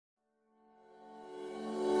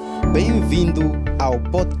Bem-vindo ao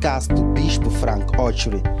podcast do Bispo Frank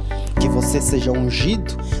Ochery. Que você seja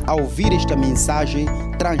ungido ao ouvir esta mensagem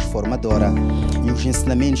transformadora e os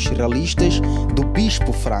ensinamentos realistas do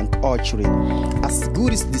Bispo Frank Ochery.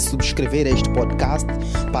 Assegure-se de subscrever este podcast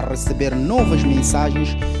para receber novas mensagens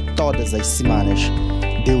todas as semanas.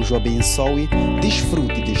 Deus o abençoe.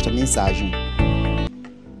 Desfrute desta mensagem.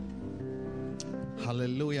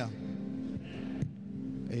 Hallelujah.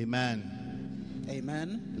 Amen.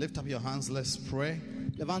 Amen. Lift up your hands, let's pray.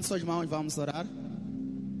 Levante suas mãos, vamos orar.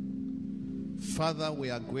 Father, we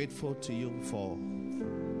are grateful to you for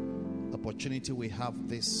the opportunity we have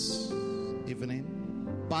this evening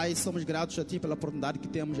Pai, somos gratos a Ti pela oportunidade que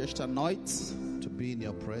temos esta noite to be in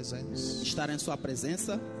your de presence. estar em Sua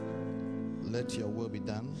presença. Let your will be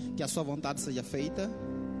done. Que a Sua vontade seja feita,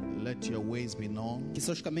 Let your ways be known. que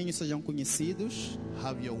seus caminhos sejam conhecidos.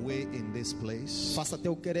 Have your way in this place Faça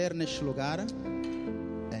Teu querer neste lugar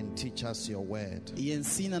and teach us your word e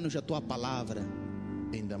ensina-nos a Tua palavra.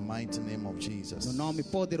 in the mighty name of No Jesus. nome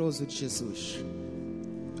poderoso de Jesus.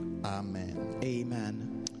 Amen.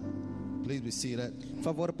 Amen. Please be seated. Por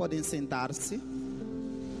favor, podem sentar-se.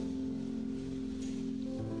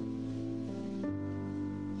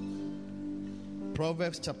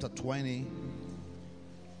 Proverbs chapter 20,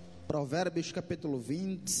 Provérbios capítulo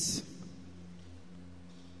 20,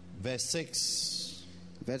 verse 6.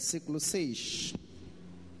 versículo 6.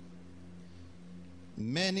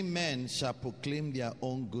 Many men shall proclaim their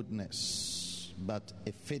own goodness, but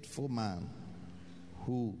a faithful man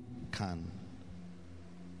who can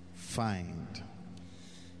find?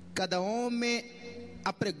 Cada homem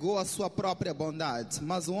apregou a sua própria bondade,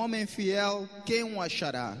 mas o homem fiel, quem o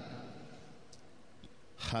achará?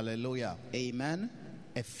 Hallelujah. Amen.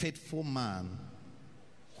 A faithful man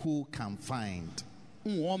who can find?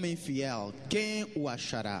 Homem fiel, quem o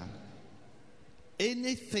achará?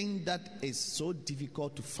 Anything that is so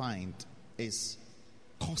difficult to find is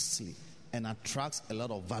costly and attracts a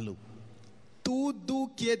lot of value.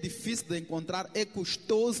 Tudo que é difícil de encontrar é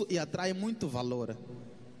custoso e atrai muito valor.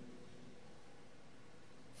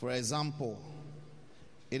 For example,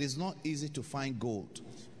 it is not easy to find gold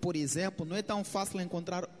Por exemplo, não é tão fácil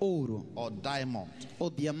encontrar ouro or diamond. ou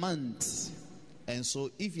diamante. And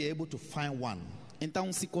so if you're able to find one,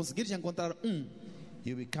 Então, se conseguires encontrar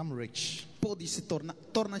you become rich. podes se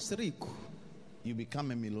tornas-te rico. You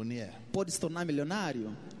become a millionaire. Podes se tornar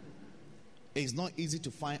milionário. It's not easy to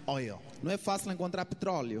find oil. Não é fácil encontrar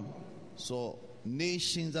petróleo. So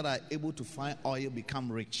nations that are able to find oil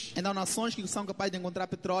become rich. Então, nações que são capazes de encontrar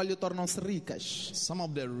petróleo tornam-se ricas. Some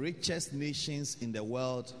of the richest nations in the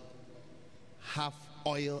world have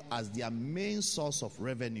oil as their main source of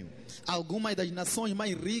revenue. Algumas das nações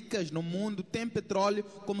mais ricas no mundo têm petróleo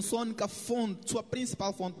como sua única fonte, sua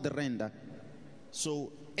principal fonte de renda.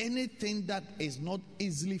 So anything that is not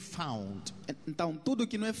easily found Então, tudo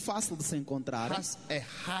que não é fácil de se encontrar has a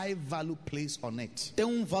high value placed on it.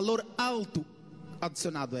 tem valor alto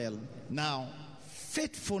adicionado a ela. Now,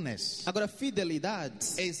 faithfulness Agora,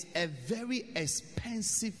 fidelidade is a very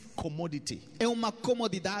expensive commodity é uma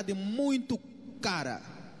comodidade muito cara,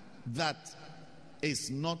 that is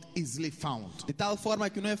not easily found. de tal forma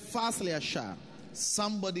que não é fácil de achar.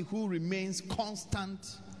 Somebody who remains constant,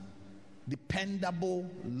 dependable,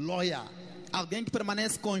 loyal Alguém que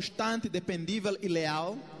permanece constante, dependível e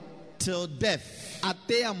leal till death,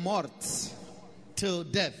 até a morte. till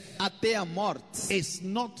death, Até a morte. is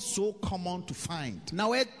not so common to find.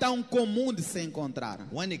 Não é tão comum de se encontrar.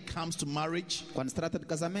 When it comes to marriage, Quando se trata de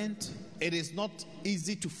casamento, it is not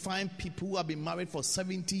easy to find people who have been married for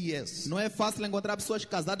 70 years, não é fácil encontrar pessoas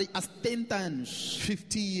casadas há 70 anos,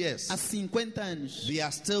 50 years. há 50 anos, They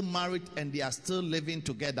are still married and they are still living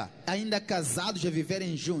together. ainda casados a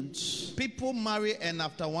viverem juntos. People marry and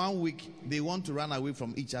after 1 week they want to run away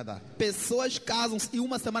from each other. Pessoas casam-se e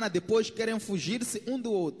uma semana depois querem fugir-se um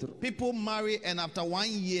do outro. People marry and after 1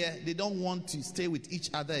 year they don't want to stay with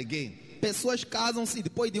each other again. Pessoas casam-se e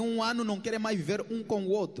depois de um ano não querem mais viver um com o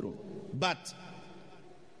outro. But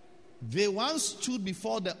they once stood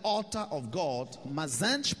before the altar of God Mas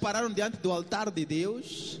antes pararam diante do altar de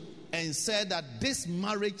Deus and said that this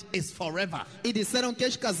marriage is forever, e disseram que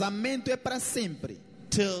este casamento é para sempre,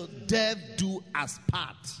 till death do us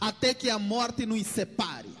part. até que a morte nos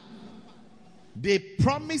separe. They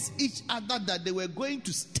promised each other that they were going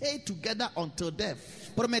to stay together until death.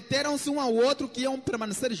 Prometeram-se um ao outro que iam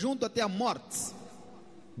permanecer junto até a morte.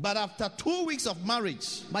 But after 2 weeks of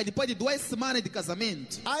marriage, Mas depois de 2 semanas de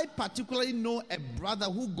casamento, I particularly know a brother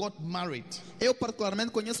who got married eu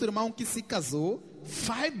particularmente conheço um irmão que se casou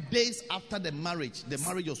 5 days after the marriage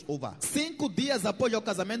was over. 5 dias após o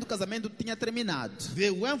casamento tinha terminado.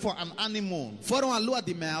 They went for an honeymoon. Foram à lua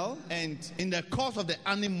de mel. And in the course of the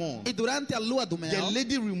honeymoon, E durante a lua do the mel,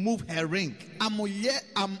 lady removed her ring a mulher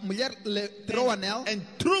tirou o anel and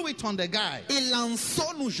threw it on the guy. e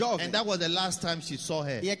lançou no jovem. And that was the last time she saw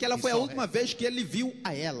her. E aquela foi a última vez que ele viu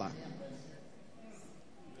a ela.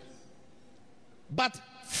 But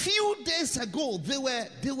few days ago, they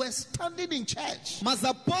were standing in church, Mas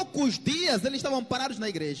há poucos dias eles estavam parados na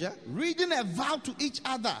igreja, reading a vow to each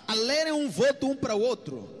other, a lerem voto para o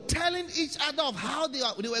outro, telling each other of how they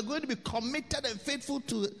were going to be committed and faithful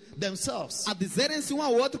to themselves a dizerem-se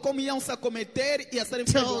ao outro como iam se acometer e a serem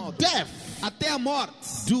fiéis um ao till outro, death até a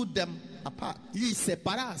morte do them apart. lhes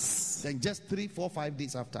separasse. Then just 3, 4, 5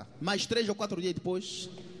 days after, Mais 3 ou 4 dias depois,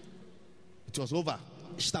 it was over.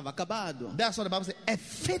 estava acabado. That's what the Bible says. A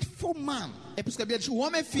faithful man É por isso que a Bíblia diz: o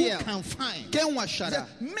homem who fiel, can find. quem o achará?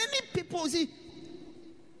 Many people see,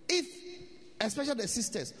 if especially the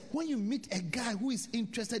sisters, when you meet a guy who is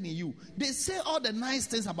interested in you, they say all the nice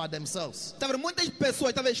things about themselves. Tá vendo? Muitas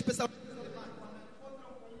pessoas, talvez especial.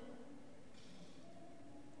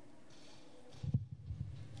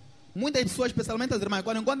 Muitas pessoas, especialmente as irmãs,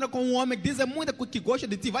 quando encontram com um homem que diz muito que gosta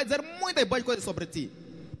de ti, vai dizer muitas boas coisas sobre ti.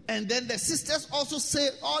 And then the sisters also say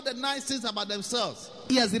all the nice things about themselves.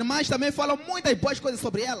 E as irmãs também falam muitas boas coisas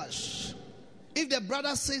sobre elas. If the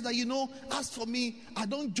brother says that, as for me, I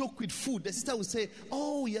don't joke with food, the sister will say,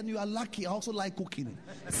 oh, yeah, you are lucky, I also like cooking.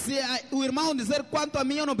 Se o irmão dizer quanto a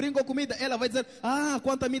mim eu não brinco com comida, ela vai dizer,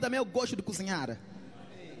 quanto a mim também eu gosto de cozinhar.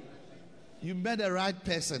 You met the right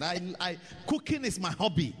person. Cooking is my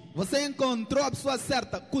hobby. Você encontrou a pessoa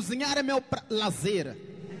certa. Cozinhar é meu lazer.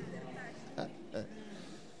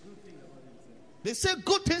 They say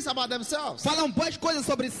good things about themselves. Falam boas coisas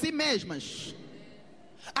sobre si mesmas.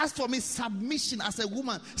 As for me, submission as a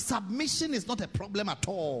woman, submission is not a problem at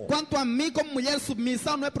all. Quanto a mim, como mulher,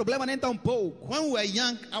 submissão não é problema nem tão pouco. When we were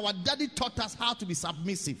young, our daddy taught us how to be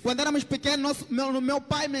submissive. Quando éramos pequenos, meu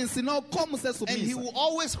pai me ensinou como ser And he submissa. will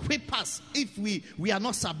always whip us if we are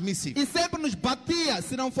not submissive. E sempre nos batia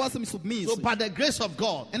se não fôssemos So submissos. by the grace of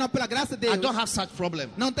God, E não, pela graça de I Deus, don't have such problem.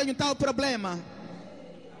 não tenho tal problema.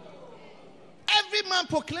 Every man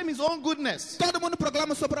proclaim his own goodness. Todo mundo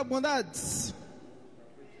proclama sua própria bondade.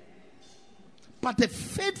 But a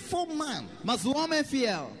faithful man, Mas o homem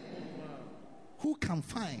fiel, who can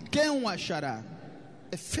find? quem o achará?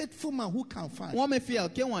 A faithful man who can find? Um homem fiel,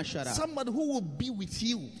 quem o achará? Somebody who will be with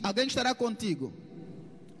you Alguém que estará contigo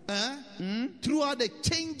throughout the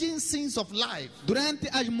changing scenes of life. durante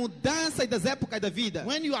as mudanças das épocas da vida.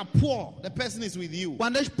 When you are poor, the person is with you.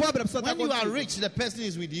 Quando és pobre, a pessoa está When you are contigo. rich, the person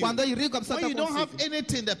is with you. Quando és rico, a pessoa When está you don't have contigo.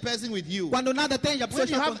 anything, the person with you. Quando nada tens, a pessoa When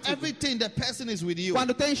you está have contigo. everything, the person is with you.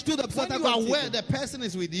 Quando tens tudo, a pessoa When está you are well, contigo. the person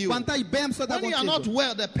is with you. Quando estás bem, a pessoa está When you are not contigo.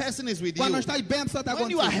 well, the person is with you. Quando não estás bem, a pessoa está When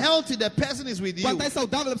you are contigo. healthy, the person is with you. Quando estás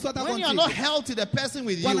saudável, a pessoa está When you are not contigo. healthy, the person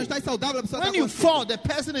with Quando you. estás saudável, a pessoa When está you fall, contigo. the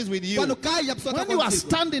person is with you. Quando cai, a pessoa está When you are contigo.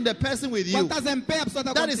 standing, the person with you. Quando estás em pé, a pessoa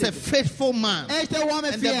está That is a contigo. faithful man. Este é o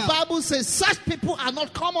homem And the fiel. Bible says such people are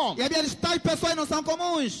not common. E a Bíblia diz, tais pessoas não são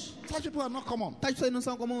comuns. Such people are not common. Tais pessoas não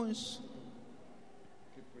são comuns.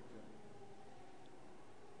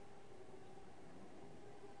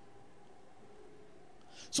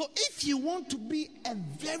 So if you want to be a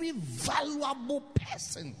very valuable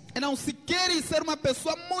person Então, se queres ser uma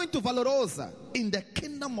pessoa muito valorosa in the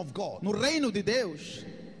kingdom of God, no reino de Deus,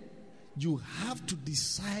 you have to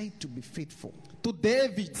decide to be faithful. tu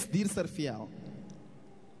deves decidir ser fiel.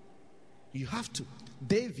 You have to.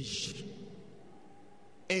 Deves.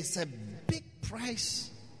 It's a big price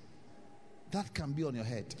that can be on your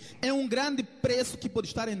head. É um grande preço que pode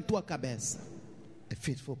estar em tua cabeça. A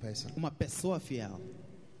faithful person. Uma pessoa fiel.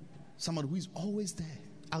 Someone who is always there.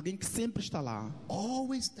 Alguém que sempre está lá.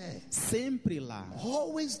 Always there. Sempre lá.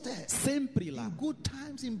 Always there. Sempre lá. In good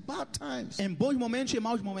times, in bad times. Em bons momentos e em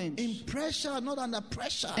maus momentos. In pressure, not under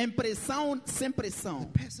pressure. Em pressão, sem pressão.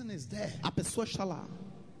 The person is there. A pessoa está lá.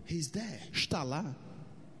 He's there. Está lá.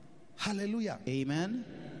 Hallelujah. Amen.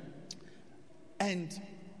 And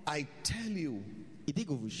I tell you, E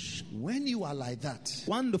digo-vos, when you are like that,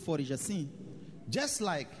 quando fores assim, just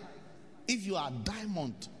like if you are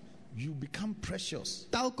diamond, you become precious.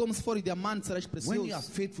 tal como se fores diamante, serás When you are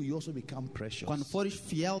precioso. faithful, you also become precious. Quando fores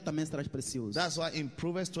fiel, também serás precioso. That's why in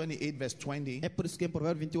Proverbs 28 verse 20, É por isso que em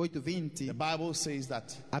Provérbios 28:20, the Bible says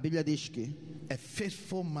that a Bíblia diz que a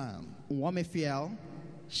faithful man homem fiel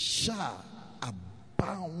shall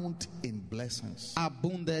abound in blessings.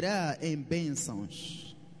 abundará em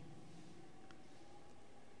bênçãos.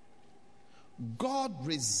 God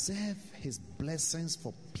reserves his blessings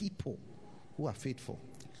for people who are faithful.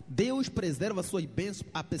 Deus preserva suas bênçãos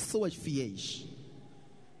a pessoas fiéis.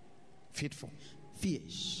 Faithful.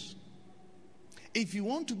 Fiéis. If you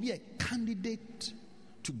want to be a candidate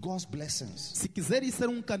to God's blessings, Se quiseres ser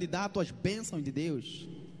candidato às bênçãos de Deus,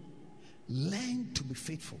 learn to be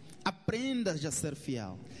faithful. aprenda a ser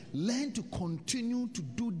fiel. Learn to continue to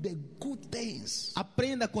do the good things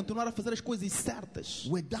Aprenda a continuar a fazer as coisas certas,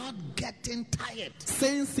 without getting tired,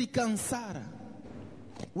 sem se cansar,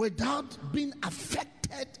 without being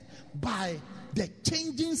affected by the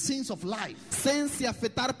changing scenes of life. sem se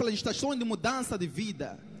afetar pelas estações de mudança de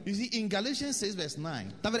vida. You see, in Galatians 6 verse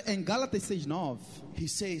 9, Tá vendo? Em Gálatas 6:9 he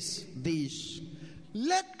says, diz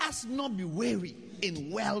let us not be weary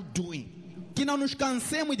in well-doing, que não nos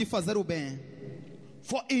cansemos de fazer o bem,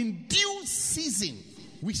 for in due season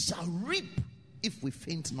we shall reap if we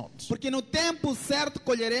faint not. porque no tempo certo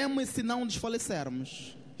colheremos se não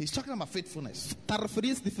desfalecermos. He's talking about faithfulness. Está a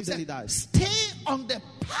referir-se de He said, fidelidade. stay on the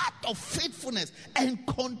path of faithfulness and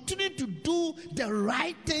continue to do the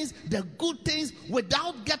right things, the good things,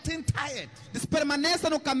 without getting tired. Permaneça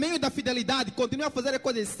no caminho da fidelidade, continue a fazer as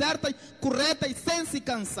coisas certas, corretas, sem se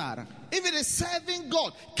cansar. If it is serving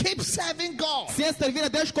God, keep serving God. Se é servir a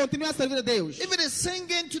Deus, continue a servir a Deus. If it is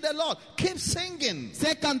singing to the Lord, keep singing. Se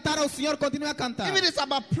é cantar ao Senhor, continue a cantar. If it is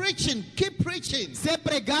about preaching, keep preaching. Se é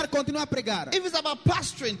pregar, continue a pregar. If it's about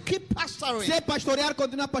pastoring, keep pastoring. Se é pastorear,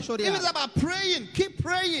 continue a If pastorear. it's about praying, keep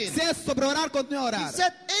praying. Se é sobre orar, continue a He orar.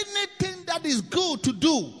 said anything that is good to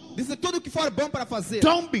do, Disse tudo que for bom para fazer.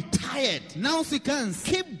 don't be tired. Não se canse.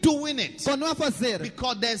 Keep doing it. Continue a fazer.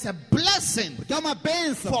 Because there's a blessing Porque é uma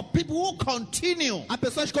bênção. for people who continue As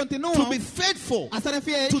pessoas continuam to be faithful, a serem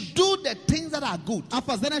fiéis, to do the things that are good. a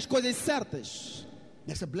fazer as coisas certas.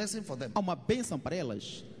 There's a blessing for them. Há uma bênção para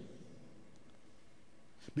elas.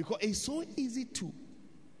 Because it's so easy to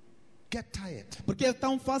get tired Porque é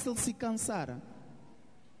tão fácil se cansar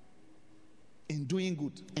in doing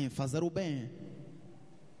good. em fazer o bem.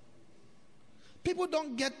 People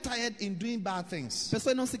don't get tired in doing bad things,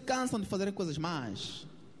 Pessoas não se cansam de fazerem coisas más,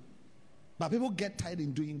 but people get tired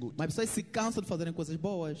in doing good. mas pessoas se cansam de fazerem coisas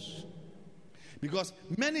boas. Because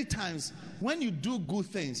many times when you do good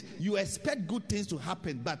things, you expect good things to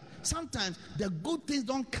happen, but sometimes the good things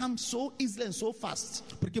don't come so easily and so fast.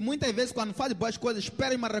 Porque muitas vezes quando fazem boas coisas,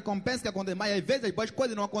 esperam uma recompensa que aconteça, mas às vezes as boas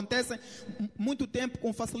coisas não acontecem muito tempo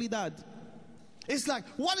com facilidade. It's like,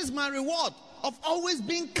 what is my reward of always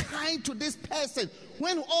being kind to this person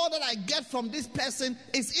when all that I get from this person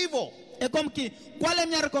is evil? É como que, qual é a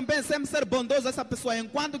minha recompensa? Sempre ser bondoso a essa pessoa,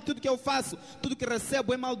 enquanto que tudo que eu faço, tudo que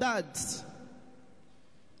recebo é maldade.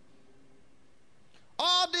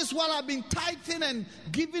 All this while I've been tithing and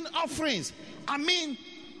giving offerings. I mean,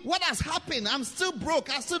 what has happened? I'm still broke.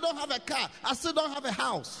 I still don't have a car. I still don't have a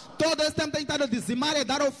house. Todo esse tempo tentando dizimar e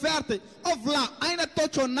dar oferta. Ouve lá, ainda estou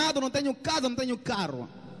chonado, não tenho casa, não tenho carro.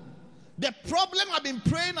 The problem I've been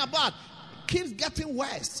praying about keeps getting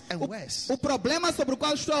worse and worse. O problema sobre o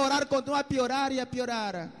qual estou a orar continua a piorar e a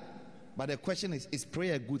piorar. But the question is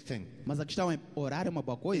prayer a good thing? Mas a questão é, orar é uma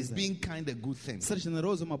boa Is coisa? being kind a good thing? Ser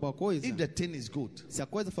generoso é uma boa coisa? If the thing is good, Se a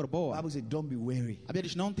coisa for the boa, Bible says don't be weary. a Bíblia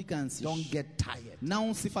diz, não te canses. Don't get tired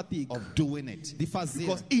Não se fatigue of doing it. de fazer.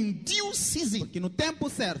 Because in due season, Porque no tempo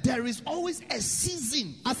certo, there is always a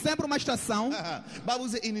season. há sempre uma estação. Bible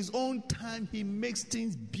says in his own time he makes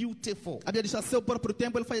things beautiful. A Bíblia diz, a seu próprio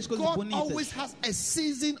tempo ele faz as coisas God bonitas. always has a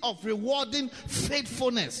season of rewarding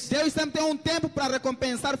faithfulness. Deus sempre tem tempo para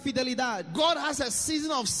recompensar fidelidade. God has a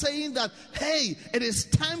season of saying that, hey, it is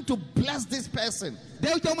time to bless this person.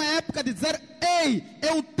 Deus tem uma época de dizer, ei,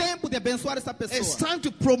 é o tempo de abençoar essa It's pessoa. time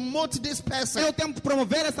to promote this É person. o tempo de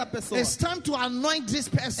promover essa pessoa. It's time to anoint this É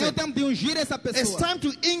o person. tempo de ungir essa It's pessoa. time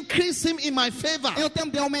to increase him in my favor. É o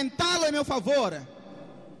tempo de aumentá-lo em meu favor.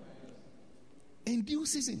 In due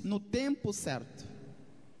season. No tempo certo.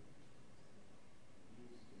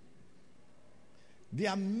 There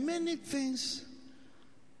are many things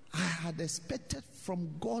I had expected from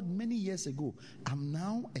God many years ago. I'm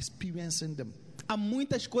now experiencing them. Há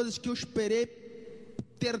muitas coisas que eu esperei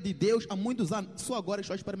ter de Deus há muitos anos. Só agora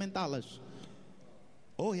estou a experimentá-las.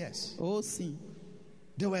 Oh, yes. Oh, sim.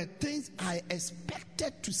 There were things I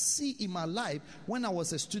expected to see in my life when I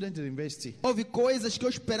was a student in university. Houve coisas que eu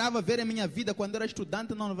esperava ver em minha vida quando era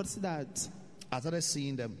estudante na universidade. I started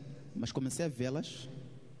seeing them Mas comecei a vê-las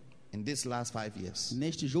in these last 5 years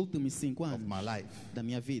nestes últimos 5 of anos my life. da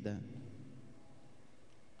minha vida.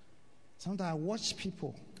 Sometimes I watch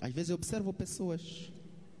people Às vezes eu observo pessoas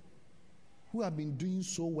who have been doing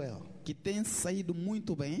so well que têm saído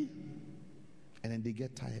muito bem and then they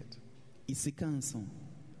get tired e se cansam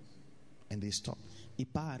and they stop. e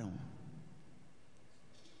param.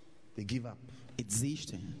 They give up. E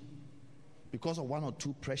desistem. Because of one or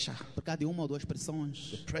two pressure. Por causa de uma ou duas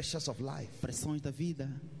pressões. The pressures of life. Pressões da vida.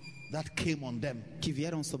 That came on them. Que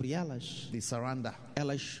vieram sobre elas. They surrender.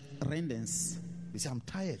 Elas rendem-se. They say, I'm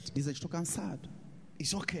tired. Dizem, estou cansado.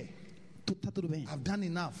 It's okay. Está tudo bem. I've done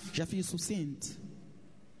enough. Já fiz o suficiente.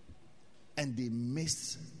 And they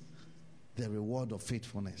miss the reward of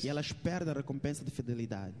faithfulness. E elas perdem a recompensa de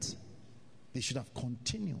fidelidade. They should have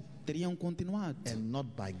continued. Teriam continuado. And not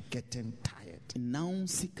by getting tired. E não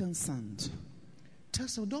se cansando. Tell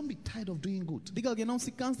someone, don't be tired of doing good. Diga a alguém, não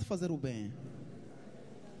se canse de fazer o bem.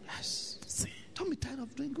 Yes. Sim. Don't be tired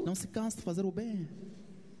of doing good. Não se canse de fazer o bem.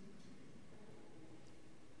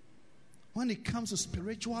 When it comes to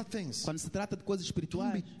spiritual things, Quando se trata de coisas don't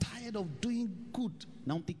espirituais, be tired of doing good.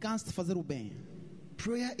 não te canse de fazer o bem.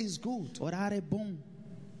 Prayer is good. Orar é bom.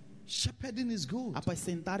 Shepherding is good.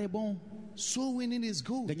 Apacentar é bom. Soul winning is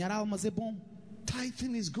good. Ganhar almas é bom.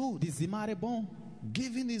 Tithing is good. Dizimar é bom.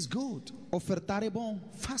 Giving is good. Ofertar é bom.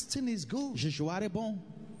 Fasting is good. Jejuar é bom.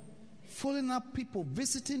 Following up people,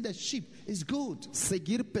 visiting the sheep is good.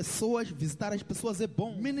 Seguir pessoas, visitar as pessoas é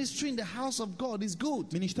bom. Ministry in the house of God is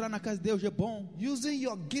good. Ministrar na casa de Deus é bom. Using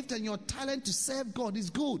your gift and your talent to serve God is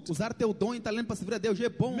good. Usar teu dom e talento para servir a Deus é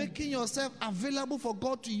bom. Making yourself available for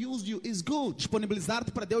God to use you is good.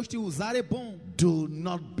 Disponibilizar-te para Deus te usar é bom. Do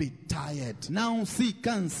not be tired. Não se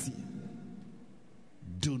canse.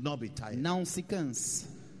 Do not be tired. Não se canse.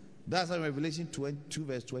 That's why Revelation 22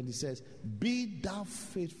 verse 20 says, be thou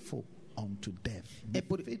faithful unto death. Be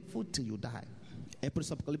faithful till you die. É por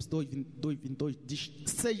isso Apocalipse 2:22 diz: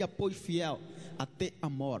 seja pois fiel até a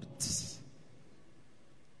morte.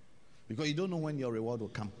 Because you don't know when your reward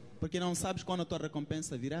will come. Porque não sabes quando a tua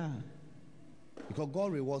recompensa virá. Because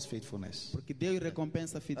God rewards faithfulness. Porque Deus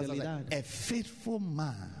recompensa a fidelidade. A faithful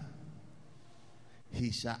man,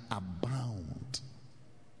 he shall abound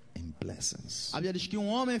in blessings. A Bíblia diz que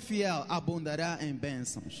homem fiel abundará em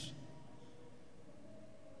bênçãos.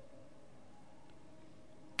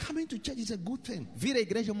 Coming to church is a good thing. Vir à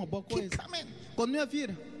igreja é uma boa coisa. Keep coming. Continue a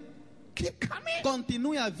vir. Keep coming.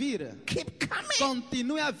 Continue a vir. Keep coming.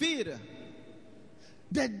 Continue a vir.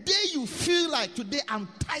 The day you feel like today I'm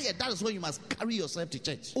tired, that is when you must carry yourself to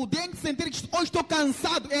church. O dia em que sentir que hoje estou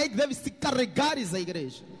cansado é aí que deve se carregares à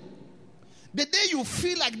igreja. The day you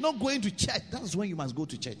feel like not going to church, that is when you must go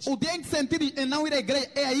to church. O dia em que sentir em não ir à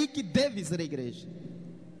igreja é aí que deves ir à igreja.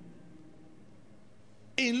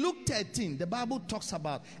 In Luke 13, the Bible talks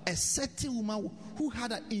about a certain woman who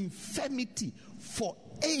had an infirmity for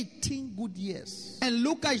 18 good years. Em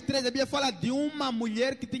Lucas 13, a Bíblia fala de uma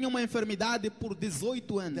mulher que tinha uma enfermidade por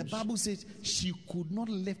 18 anos. The Bible says she could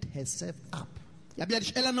not lift herself up. E a Bíblia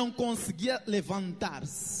diz, ela não conseguia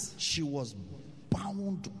levantar-se. She was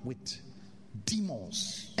bound with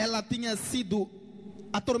demons. Ela tinha sido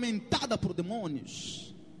atormentada por demônios.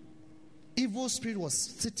 Evil spirit was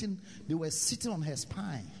sitting, they were sitting on her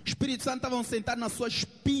spine. Espírito Santo estavam sentados na sua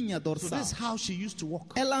espinha So dorsal. this is how she used to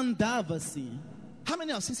walk. Ela andava assim. How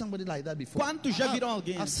many have seen somebody like that before? Quantos já viram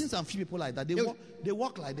alguém I've assim? seen some few people like that. They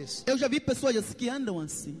walk like this. Eu já vi pessoas assim que andam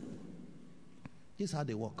assim. Here's how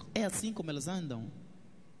they walk. É assim como elas andam.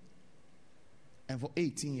 And for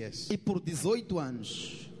 18 years. E por 18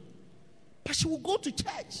 anos. But she will go to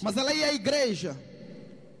church. Mas ela ia à igreja.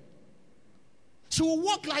 She will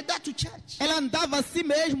walk like that to church. Ela andava assim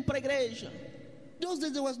mesmo para a igreja. Those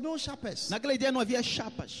days there was no shoppers. Naquele dia não havia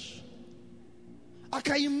chapas. I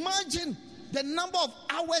can imagine the number of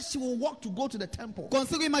hours she will walk to go to the temple.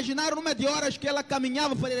 Consigo imaginar o número de horas que ela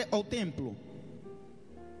caminhava para ir ao templo.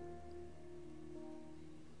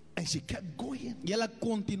 And she kept going. E ela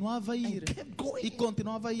continuava a ir. And kept going. E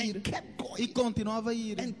continuava a ir. And kept going. E continuava a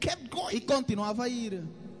ir. And kept going. E continuava a ir.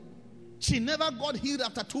 She never got healed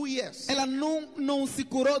after 2 years. Ela não se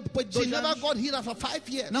curou depois de 2 She never anos. got healed after 5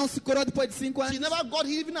 years. Não se curou depois de 5 She anos. never got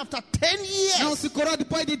healed even after 10 years. Não se curou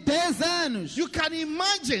depois de 10 anos. You can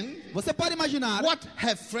imagine Você pode imaginar what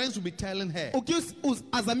her friends will be telling her. o que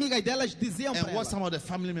as amigas delas diziam And para what ela. some of the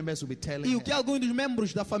family members will be telling E o que her. alguns dos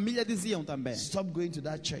membros da família diziam também. Stop going to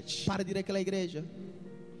that church. Para de ir àquela igreja.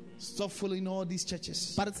 Stop following all these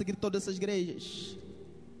churches. Para de seguir todas essas igrejas.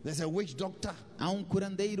 There's a witch doctor Há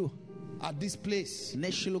curandeiro at this place.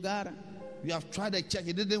 neste lugar. You have tried the church,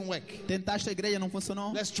 it didn't work. Tentaste a igreja, não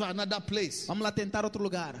funcionou. Let's try another place. Vamos lá tentar outro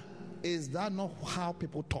lugar. Is that not how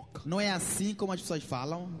people talk? Não é assim como as pessoas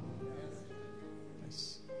falam.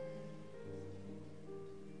 Yes.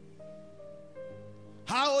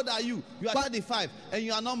 How old are you? You are 35 and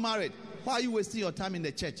you are not married. Why are you wasting your time in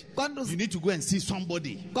the church? You need to go and see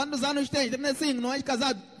somebody. Quantos anos tens? 35, não és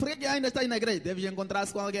casado. Por que ainda estás na igreja? Deves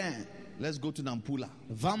encontrar-se com alguém. Let's go to Nampula.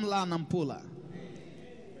 Vamos lá, Nampula.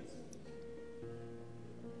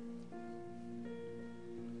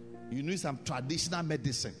 You need some traditional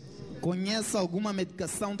medicine. Conheça alguma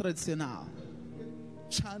medicação tradicional.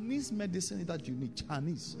 Chinese medicine that you need.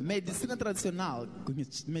 Chinese. Medicina tradicional.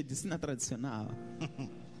 Medicina tradicional.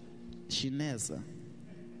 Chinesa.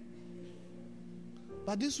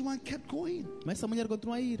 But this one kept going. Mas essa mulher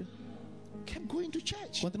continua a ir. Kept going to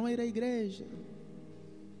church. Continua a ir à igreja.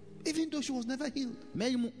 Even though she was never healed.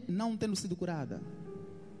 Mesmo não tendo sido curada.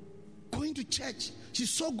 Going to church. She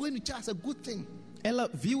saw going to church as a good thing. Ela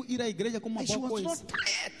viu ir à igreja como uma And she boa was coisa. not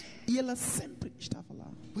tired E ela sempre estava lá.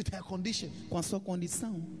 with her condition. Com a sua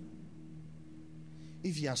condição.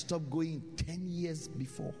 If you had stopped going 10 years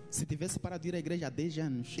before, Se tivesse parado de ir à igreja há 10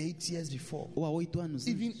 anos. 8 years before, Ou há 8 anos.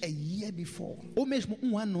 even a year before, Ou mesmo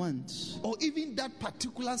um ano antes. or even that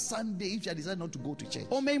particular Sunday, if you had decided not to go to church,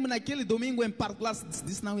 Ou mesmo naquele domingo em particular se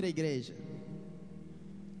disse não ir à igreja.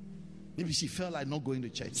 maybe she felt like not going to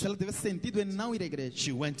church. Se ela tivesse sentido em não ir à igreja.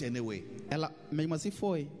 She went anyway. Ela mesmo assim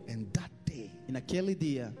foi. And that day, E naquele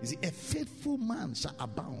dia. you see, a faithful man shall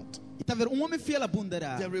abound. E está a ver, um homem fiel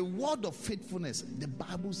abundará. The reward of faithfulness, the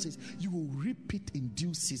Bible says, you will reap it in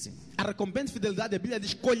due season. A recompensa de fidelidade, a Bíblia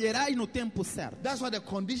diz, colherás no tempo certo. That's why the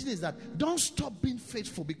condition is that don't stop being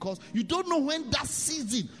faithful, because you don't know when that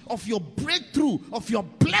season of your breakthrough, of your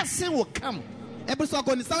blessing will come. É por isso a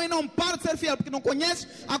condição e não para de ser fiel, porque não conheces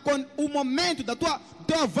o momento do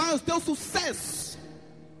teu avanço, teu sucesso.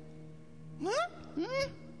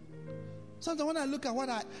 Sometimes when I look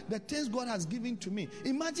at the things God has given to me,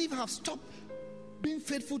 imagine if I have stopped being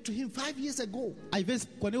faithful to Him 5 years ago. Às vezes,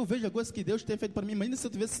 quando eu vejo as coisas que Deus tem feito para mim, imagina se eu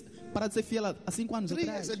tivesse parado de ser fiel há 5 anos 3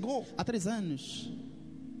 atrás. years ago. Há 3 anos.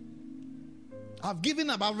 I've given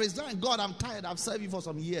up, I've resigned. God, I'm tired, I've served you for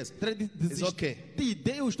some years. It's okay.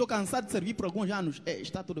 Deus, estou cansado de servir por alguns anos.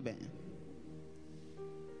 Está tudo bem.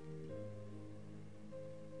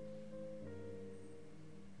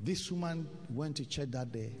 This woman went to church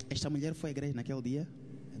that day. Esta mulher foi à igreja naquele dia.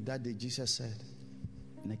 And that day Jesus said,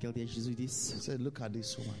 Naquele dia Jesus disse: He said, look at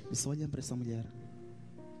this woman, Disse, olhem para essa mulher,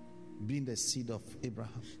 being the seed of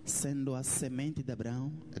Abraham, sendo a semente de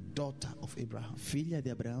Abraão, a daughter of Abraham. filha de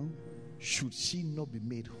Abraão, Should she not be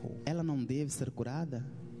made whole? ela não deve ser curada?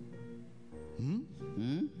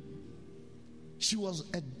 She was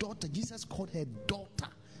a daughter. Jesus called her daughter.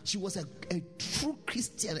 She was a true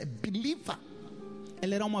Christian, a believer.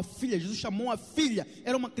 Ela era uma filha, Jesus chamou a filha,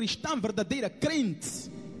 era uma cristã verdadeira,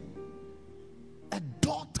 crente. A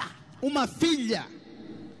daughter. Uma filha.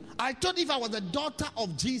 I thought if I was the daughter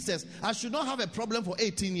of Jesus, I should not have a problem for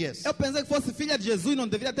 18 years. Eu pensei que fosse filha de Jesus, não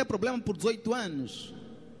deveria ter problema por 18 anos.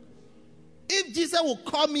 If Jesus will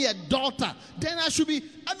call me a daughter, then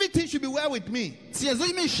everything should be well with me. Se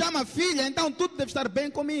Jesus me chama filha, então tudo deve estar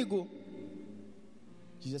bem comigo.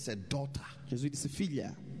 Jesus said, daughter, Jesus disse,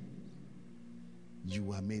 filha,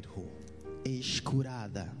 you are made whole. és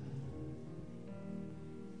curada.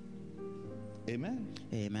 Amen.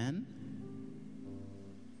 Amen.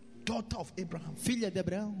 Daughter of Abraham. Filha de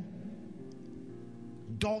Abraão.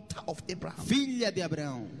 Daughter of Abraham. Filha de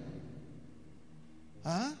Abraão.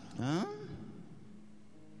 Huh? Hã?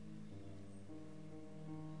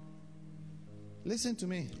 Listen to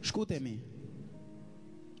me. Escutem-me.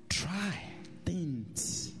 Try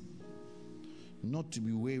Tente not to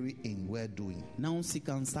be weary in well doing. não se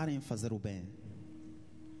cansar em fazer o bem.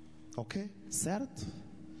 Okay? Certo?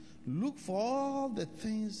 Look for all the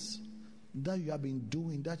things that you have been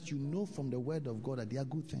doing that you know from the word of God that they are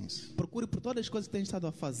good things. Procure por todas as coisas que tem estado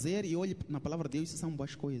a fazer e olhe na palavra de Deus se são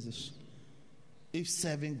boas coisas. If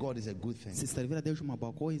serving God is a good thing, Se servir a Deus é uma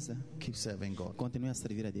boa coisa, keep serving God. continue a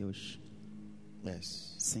servir a Deus.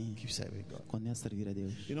 Yes. Sim, Keep serving God. continue a servir a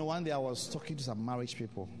Deus. You know, one day I was talking to some marriage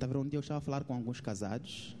people, Tá vendo? Um dia eu estava a falar com alguns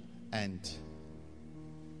casados and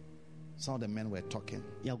some of the men were talking.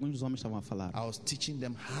 e alguns dos homens estavam a falar. I was teaching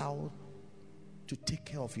them how to take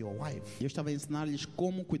care of your wife. E eu estava a ensinar-lhes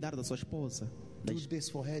como cuidar da sua esposa. Do this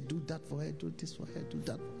for her, do that for her, do this for her, do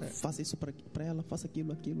that for her. Faça isso para ela, faça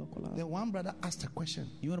aquilo, acolá. Then one brother asked a question.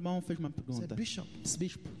 E um irmão fez uma He said, pergunta. Bishop, Disse,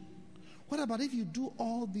 bispo, what about if you do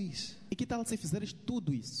all this, e que tal se fizeres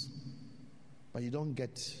tudo isso, but you don't get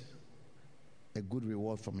a good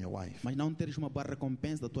reward from your wife? mas não teres uma boa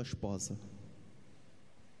recompensa da tua esposa?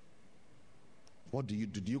 What do?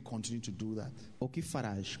 Do you continue to do that? O que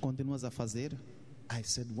farás? Continuas a fazer? I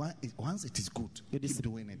said, once it is good, Eu keep disse,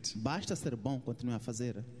 doing it. basta ser bom, continue a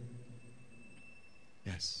fazer.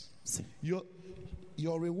 Yes. Sim.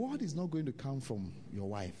 Your reward is not going to come from your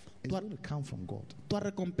wife. It's going to come from God. Tua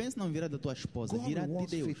recompensa não virá da tua esposa, God virá de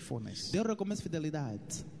rewards Deus. faithfulness. Deus recompensa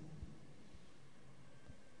fidelidade.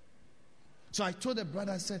 So I told the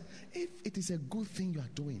brother, I said, if it is a good thing you are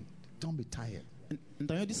doing, don't be tired.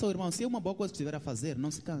 Então eu disse ao irmão, se é uma boa coisa que estiver a fazer, não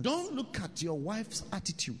se canse. Don't look at your wife's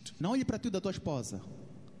attitude Não olhe para tudo da tua esposa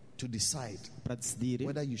to decide para decidir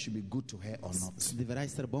whether you should be good to her or not. se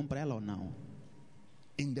deverás ser bom para ela ou não.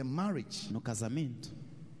 In the marriage, No casamento,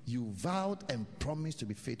 you vowed and promised to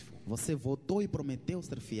be faithful. você votou e prometeu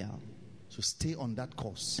ser fiel. So stay on that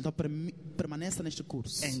course. Então permaneça neste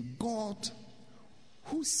curso. And God,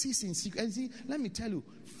 who sees in secret, and see, let me tell you,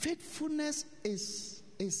 faithfulness is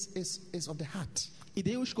of the heart. E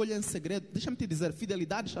Deus escolhe em segredo. Deixa-me te dizer,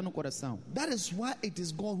 fidelidade está no coração. That is why it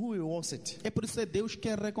is God who rewards it. É por isso que Deus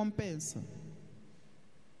quer recompensa.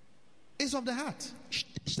 It's of the heart.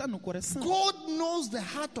 Está no coração. God knows the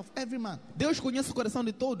heart of every man. Deus conhece o coração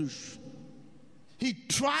de todos. He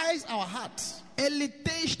tries our hearts. Ele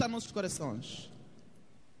testa nossos corações.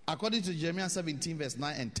 According to Jeremiah 17 verse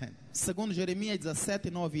 9 and 10. Segundo Jeremias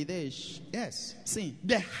 17, 9 e 10. Yes. Sim.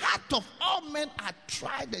 The heart of all men are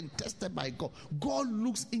tried and tested by God. God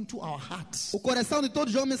looks into our hearts. O coração de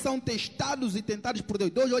todos os homens são testados e tentados por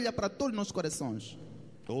Deus. Deus olha para todos os nossos corações.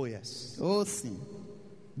 Oh yes. Oh sim.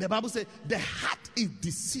 The Bible says the heart is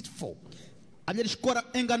deceitful. A Bíblia diz,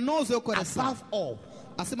 enganoso é o coração. Above all,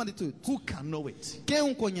 Acima de tudo. who can know it? Quem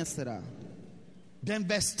o conhecerá? Then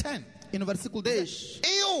verse 10. E no versículo 10.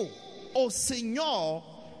 Eu, o Senhor,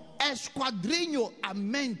 esquadrinho a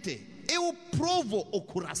mente. Eu provo o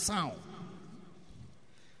coração.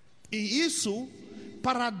 E isso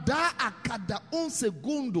para dar a cada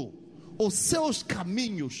segundo os seus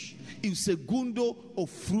caminhos e o segundo o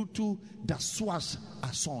fruto das suas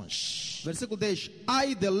ações. Versículo 10.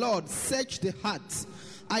 I, the Lord, search the hearts.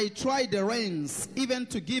 I try the reins, even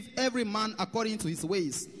to give every man according to his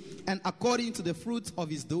ways, and according to the fruit of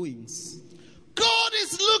his doings. God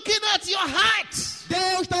is looking at your heart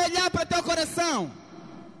Deus está a olhar para teu coração,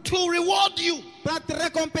 to reward you. para te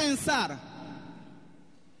recompensar.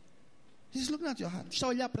 He's looking at your heart. Está a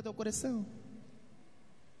olhar para teu coração.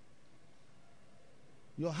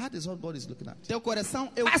 Your heart is what God is looking at. Teu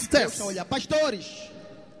coração é o que Pastors. Deus está a olhar. Pastores,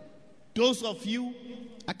 Those of you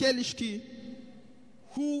aqueles que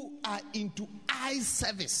who are into eye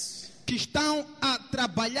service. estão a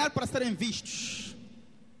trabalhar para serem vistos.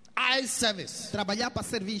 Eye service. Trabalhar para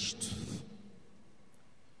ser visto.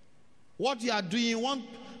 What you are doing, you want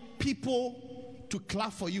people to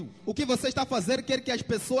clap for you. O que você está a fazer quer que as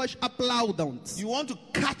pessoas aplaudam. You want to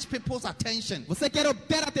catch people's attention. Você quer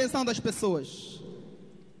obter a atenção das pessoas.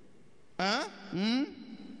 Huh?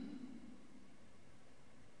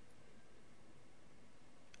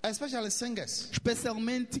 Especially singers.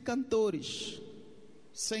 Especialmente cantores.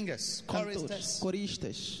 Singers, Cantores, choristers.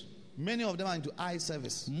 coristas. Many of them are into eye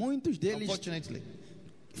service. Muitos deles Unfortunately.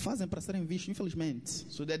 fazem para serem vistos, infelizmente.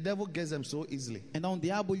 So the devil gets them so easily. Então o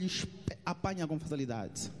diabo lhes apanha com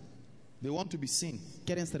facilidade. They want to be seen.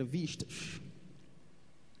 Querem ser vistos.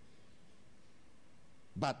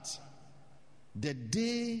 But the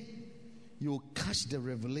day you catch the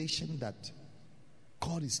revelation that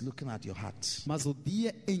God is looking at your heart. Mas o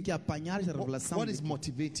dia em que apanhares a revelação What de is que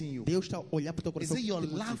motivating you? Deus está a olhar para o teu Is coração. it your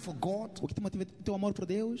love for God O que te motiva? Teu amor por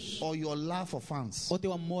Deus? or your love for fans? Ou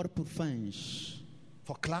teu amor por fãs?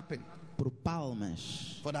 For clapping? Por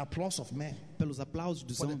palmas? For the applause of men? Pelos aplausos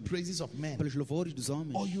dos For the homens? praises of men? Pelos louvores dos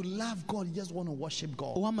homens? Or you love God, you just want to worship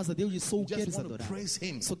God? Ou amas a Deus e só o You just queres want to adorar? praise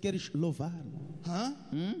Him? Só queres louvar? Huh?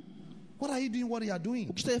 What are you doing? What you are doing?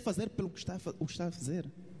 O que está a fazer pelo que está a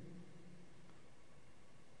fazer?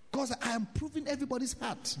 Because I am proving everybody's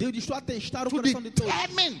heart Deus diz, estou a testar o to coração de todos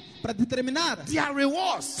determine para determinar their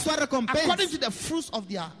rewards sua according recompensa to the fruits of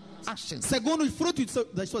their actions. segundo os frutos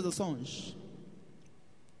das suas ações.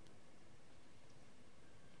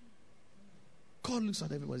 God looks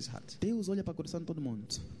at everybody's heart. Deus olha para o coração de todo mundo.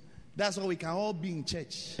 That's why we can all be in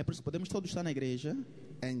church É por isso que podemos todos estar na igreja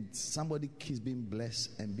and somebody keeps being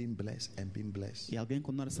blessed and being blessed and being blessed. e alguém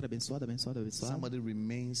continua a ser abençoado, abençoado, abençoado. Somebody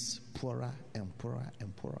remains poorer and poorer and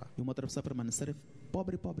poorer. E uma outra pessoa permanecer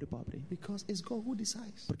pobre, pobre, pobre. Because it's God who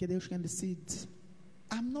decides. Porque Deus quem decide.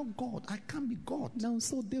 I'm not God. I can't be God. Não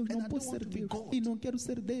sou Deus, And não I posso don't want ser to be Deus. God. E não quero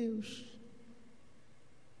ser Deus.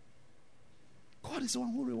 God is the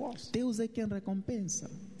one who rewards. Deus é quem recompensa.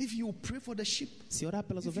 If you pray for the sheep, Se orar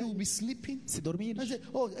pelas if you will be ovelhas, sleeping, se dormir, I say,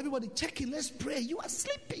 oh, everybody check in, let's pray. You are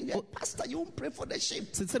sleeping. Pastor, you won't pray for the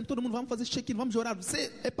sheep. se disser todo mundo, vamos fazer check-in, vamos orar.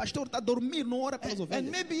 Você é pastor, está a dormir, não ora pelas And ovelhas.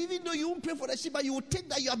 maybe even though you won't pray for the sheep, but you will think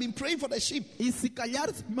that you have been praying for the sheep. E se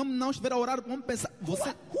calhar, mesmo não estiver a orar, vamos pensar, você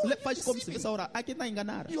who are faz you como se deceiving? estivesse a orar. Há quem está a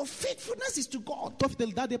enganar. Your faithfulness is to God. Tua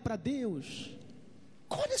fidelidade é para Deus.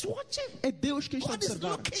 God is watching. É Deus quem está a God is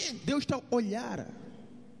observar. looking. Deus está a olhar.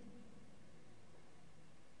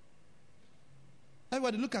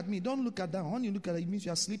 Everybody, look at me. Don't look at that. When you look at it, it means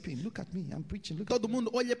you are sleeping. Look at me. I'm preaching. Look Todo mundo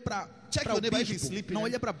olha para Check o your neighbor if he's bispo. sleeping. Não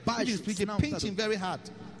olha para If baixo. he's preaching, senão pinch tá him very hard.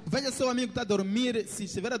 Veja seu amigo que está a dormir. Se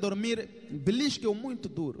estiver a dormir, belisque-o muito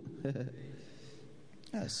duro.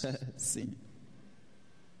 Yes. Sim.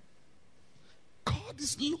 God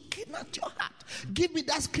is looking at your heart. Give me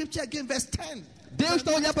that scripture again, verse 10. Deus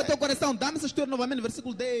está a olhar para o teu coração. Dá-me essa história novamente,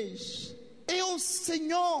 versículo 10. Eu,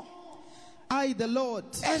 Senhor, I, the Lord,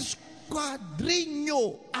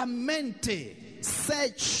 esquadrinho a mente.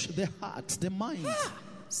 search the heart, the mind.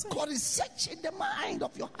 God is searching the mind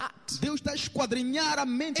of your heart. Deus está a esquadrinhar a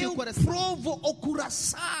mente e o Eu coração. provo o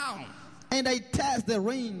coração. And I test the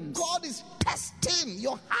reins. God is testing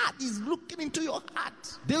your heart. He's looking into your heart.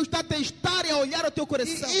 Deus está a testar e a olhar o teu E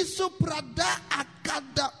coração. isso para dar a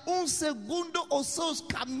cada segundo os seus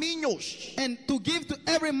caminhos. And to give to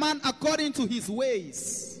every man according to his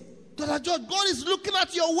ways. God is looking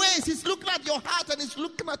at your ways. He's looking at your heart and he's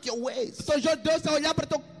looking at your ways. Então Deus está a olhar para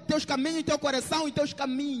teus caminhos, teu coração e teus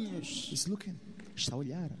caminhos. He's looking. Está a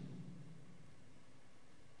olhar.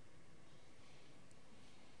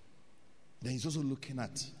 Then he's also looking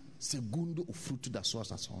at segundo o fruto das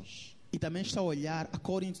suas ações. E também está a olhar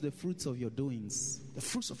according to the fruits of your doings. The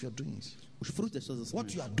fruits of your doings. Os frutos das suas ações.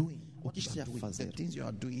 What you are doing. O que esteja a The fazer. things you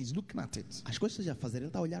are doing. He's looking at it. As coisas que esteja a fazer, Ele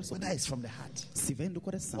está a olhar sobre Whether it's from the heart se vem do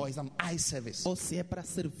coração. or it's an eye service. Ou se é para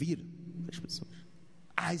servir as pessoas.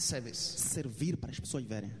 Eye service. Servir para as pessoas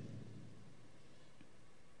verem.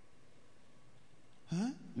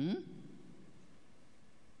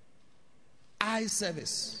 Eye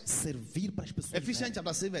service. Servir para as pessoas Ephesians verem.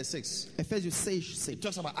 chapter 6 verse 6. Efésios 6. It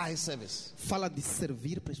talks about eye service. Fala de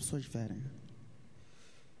servir para as pessoas verem.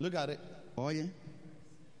 Look at it. Olha.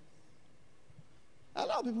 A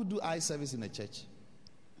lot of people do eye service in the church.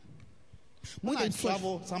 When I Muitas pessoas,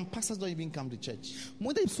 travel, some pastors don't even come to church.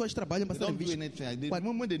 muitas pessoas trabalham para They serem don't do vistas. anything.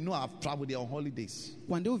 When they know I've traveled, they're on holidays.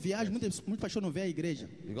 Quando eu viajo, muitos pastores não vêm à igreja.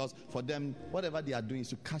 Because for them, whatever they are doing is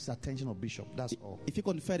to catch the attention of bishop. That's all. E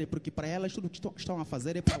ficam de férias, porque para elas tudo que estão a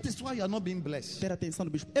fazer é para That is why you are not being blessed. ter a atenção do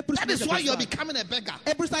bispo. É por isso That que is why you are você becoming a beggar.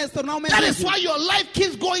 é por isso que está a se tornar um That is mendigo. why your life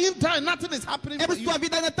keeps going down and nothing is happening É for por isso que you. tua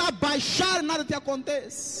vida ainda está a baixar, nada te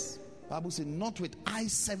acontece. Bible says, not with eye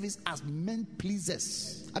service as men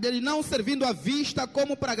pleasers, A Deus não servindo à vista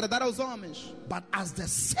como para agradar aos homens, but as the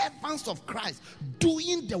servants of Christ,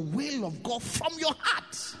 doing the will of God from your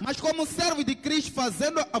heart. mas como servo de Cristo,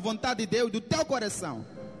 fazendo a vontade de Deus do teu coração.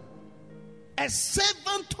 A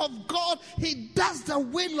servant of God, he does the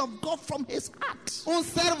will of God from his heart.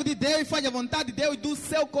 Servo de Deus faz a vontade de Deus do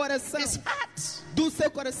seu coração. His heart. Do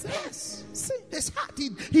seu coração. Yes. Sim. His heart.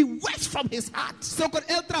 He works from his heart.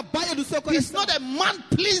 Ele trabalha do seu He's coração. not a man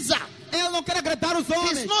pleaser. Ele não quer agradar os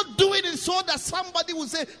homens. He's not doing it so that somebody will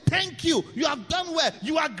say, thank you, you have done well,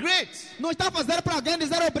 you are great. Não está a fazer para alguém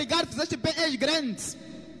dizer obrigado, fizeste bem, és grande.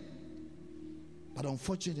 But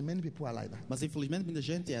unfortunately, many people are like that. Mas infelizmente muita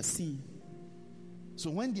gente é assim. So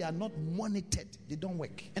when they are not monitored, they don't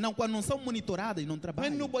work. Então quando não são monitoradas, não When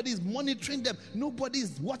trabalham. nobody is monitoring them, nobody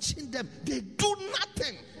is watching them, they do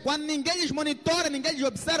nothing. Quando ninguém lhes monitora, ninguém lhes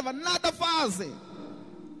observa, nada fazem.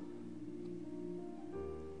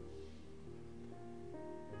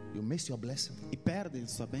 You miss your blessing. E perdem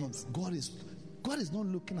sua bênção. God is not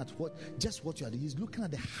looking at just what you are doing. He's looking at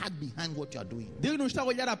the heart behind what you are doing. Deus não está a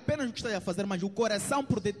olhar apenas o que está a fazer, mas o coração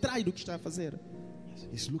por detrás do que está a fazer.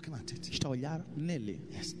 He's looking at it. Está a olhar nele.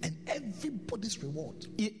 Yes. And everybody's reward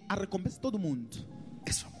E a recompensa de todo mundo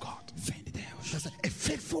is from God. vem de Deus. That's a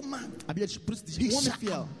faithful man. A Bíblia diz, por isso diz, He um homem shall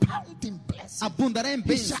fiel abound in blessing. abundará em He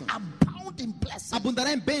bênção. shall abound in blessing.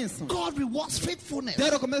 Abundará em bênção. God rewards faithfulness. Deus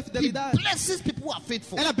recompensa He fidelidade. blesses people who are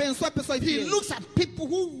faithful. Ele abençoa pessoas He fiéis. looks at people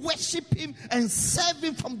who worship him and serve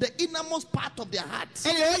him from the innermost part of their hearts.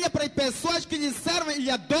 Ele olha para as pessoas que lhe servem e lhe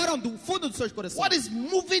adoram do fundo dos seus corações. What is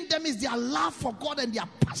moving them is their love for God and their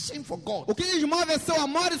passion for God. O que lhes move é seu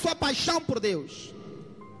amor e sua paixão por Deus.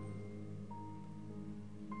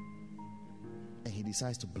 And he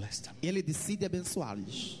decides to bless them. E ele decide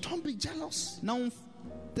abençoá-los. Don't be jealous. Não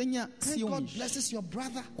tenha When God ciúmes. blesses your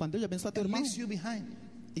brother Quando Deus abençoa teu and irmão leaves you behind.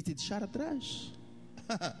 e te deixar atrás.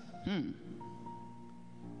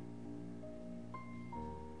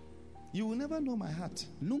 You will never know my heart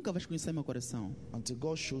Nunca vais conhecer meu coração until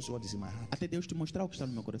God shows you what is in my heart. até Deus te mostrar o que está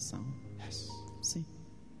no meu coração. Yes. Sim.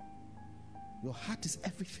 Your heart is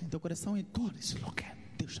everything. Teu coração é tudo. God is looking.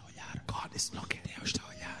 Deus está a olhar. God is looking. Deus está a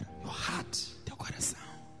olhar. Your heart, Teu coração.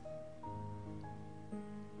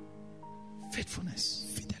 faithfulness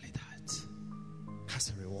Fidelidade. has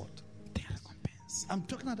a reward. Tem a recompensa. I'm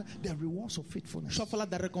talking about the rewards of faithfulness. Estou a falar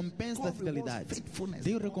da recompensa da God rewards fidelidade. faithfulness.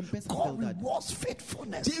 Deus recompensa a God fidelidade. rewards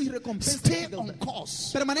faithfulness. Deus recompensa a Stay on fidelidade.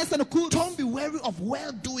 course. Permaneça no curso. Don't be weary of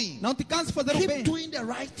well doing. Não te canses de fazer o Keep bem. doing the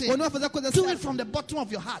right thing. Continua a fazer a coisa Do it certa. from the bottom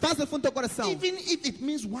of your heart. Faça do fundo do teu coração. Even if it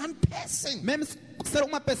means one person. Mesmo ser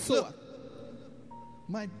uma pessoa.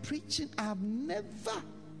 My preaching, I've never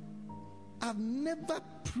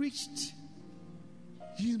preached,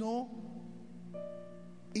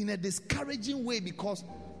 in a discouraging way because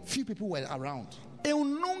few people were around. Eu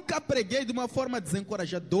nunca preguei de uma forma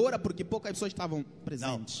desencorajadora porque poucas pessoas estavam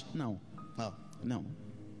presentes. Não.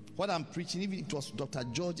 What I'm preaching, even if it was Dr.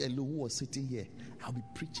 George Elu who was sitting here, I'll be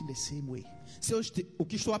preaching the same way. O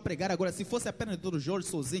que estou a pregar agora, se fosse apenas o Dr. Jorge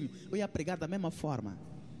sozinho, eu ia pregar da mesma forma.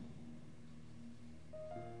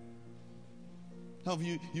 How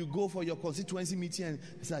you go for your constituency meeting and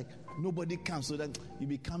it's like nobody comes, so that you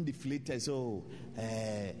become deflated. So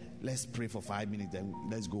let's pray for 5 minutes, then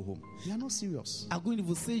let's go home. You are not serious. Alguns de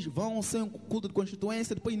vocês vão ao seu culto de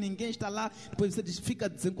constituência, depois ninguém está lá, depois você fica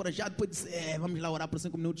desencorajado, depois diz, vamos lá orar por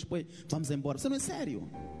 5 minutos, depois vamos embora. Você não é sério.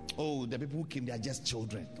 Oh, the people who came, they are just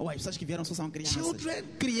children. As pessoas que vieram só são crianças. Children.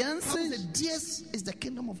 Crianças. This is the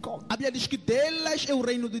kingdom of God. A Bíblia diz que delas é o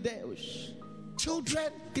reino de Deus.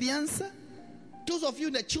 Children. Criança. Those of you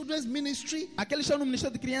in the children's ministry, aqueles que estão no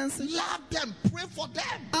ministério de crianças, love them, pray for them,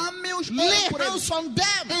 ame-os, lay hands on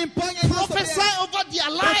them, prophesy over their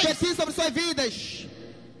lives, profetize sobre suas vidas.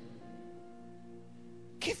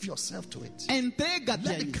 Give yourself to it. Entrega-te.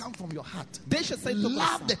 Let it come from your heart. Deixa sair do teu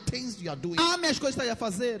coração. Love the things you are doing. Ame as coisas que está a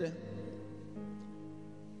fazer.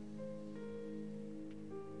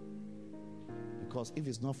 Because if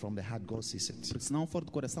it's not from the heart, God sees it. Porque se não for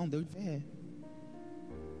do coração, Deus vê.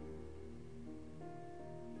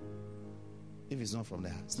 If it's not from the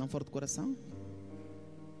heart. Se não for do coração.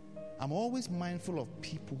 I'm always mindful of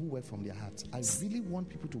people who work from their hearts. I really want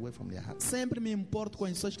people to work from their hearts. Sempre me importo com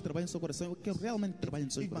as pessoas que trabalham no seu coração. Eu quero realmente trabalhar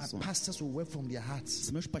no seu coração. My pastors will work from their hearts.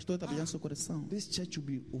 Se meus pastores trabalharem no seu coração, this church will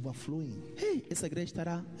be overflowing. Essa igreja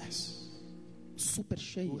estará super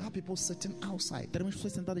cheia. We'll have people sitting outside. Teremos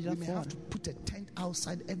pessoas sentadas lá we fora. Have to put a tent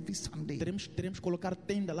outside every Sunday. Teremos que colocar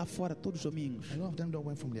tenda lá fora todos os domingos. A lot of them don't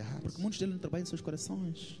work from their hearts. Porque muitos deles não trabalham em seus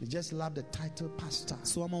corações. They just love the title pastor.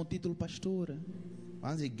 Só amam o título pastor.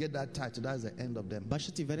 Once they get that title, that's the end of them.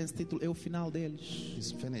 Basta tiverem esse título, é o final deles.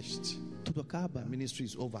 It's finished. Tudo acaba. The ministry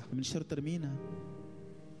is over. O ministério termina.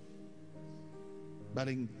 But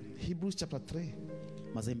in Hebrews chapter 3,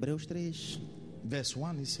 mas em Hebreus 3, verse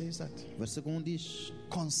 1, he says that. Versículo 1 diz: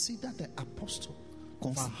 consider the apostle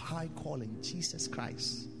of our high calling, Jesus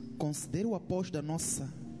Christ. Considere o apóstolo da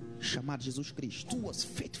nossa chamada Jesus Cristo, who was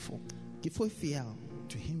faithful, que foi fiel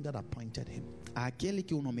to him that appointed him. Àquele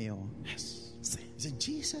que o nomeou. Yes. Is it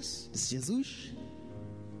Jesus? Disse Jesus.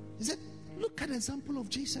 Is it? Look at the example of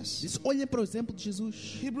Jesus. Diz, olhem para o exemplo de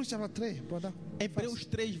Jesus. Hebrews chapter 3, brother. Hebreus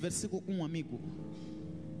 3, versículo 1, amigo.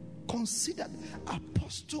 Consider the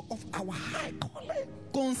apostle of our high calling.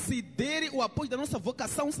 Considere o apóstolo da nossa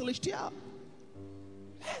vocação celestial.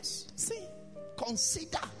 Yes. Sim.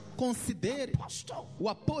 Considere o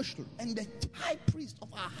apóstolo and the high priest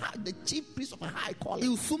of our high, the chief priest of our high calling. E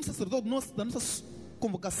o sumo sacerdote da nossa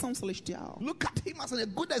convocação celestial. Look at him as a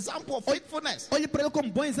good example of faithfulness. Olhe para ele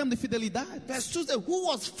como bom exemplo de fidelidade. Verse 2 says, who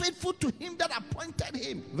was faithful to him that appointed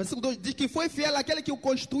him. Versículo 2 diz que foi fiel àquele que o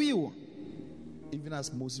constituiu. Even as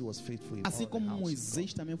Moses was faithful in assim all como the house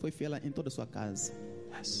Moisés também foi fiel em toda a sua casa.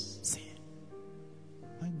 Yes. Sim.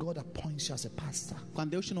 When God appoints you as a pastor,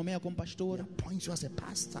 quando Deus te nomeia como pastor, He appoints you as a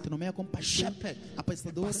pastor, te nomeia como pastor, shepherd,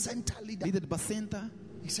 apacentador, líder de bacenta.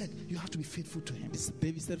 He said you have to be faithful to him. Você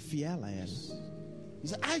deve ser fiel a ele. He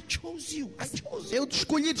said, I chose you. I chose you. Eu te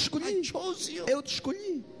escolhi. I chose you. Eu te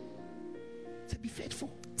escolhi. Say, be faithful.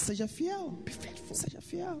 Seja fiel. Be faithful. Seja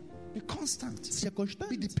fiel. Be constant. Seja constante.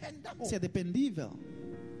 Be dependable. Seja dependível.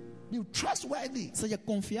 Be trustworthy. Seja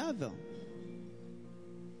confiável.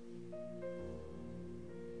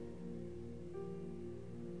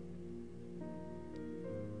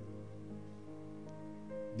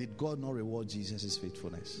 Did God not reward Jesus'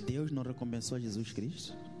 faithfulness? Deus não recompensou Jesus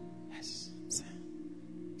Cristo? Yes.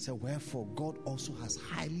 So wherefore God also has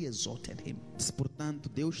highly exalted him. Portanto,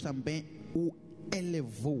 Deus também o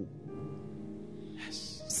elevou.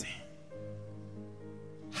 Yes. Sim.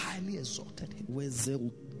 Highly exalted him. O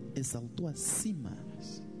exaltou acima.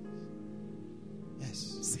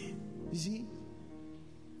 Yes. Sim. You see,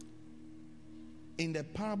 in the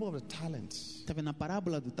parable of the talents, está vendo a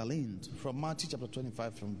parábola do talento? From Matthew chapter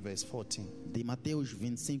 25, from verse 14. De Mateus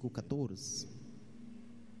 25:14.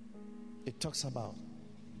 It talks about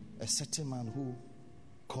a certain man who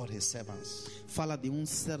called his servants. Fala de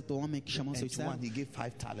certo homem que chamou And seus to one servos. he gave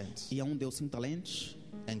 5 talents. E a deu 5 talentos.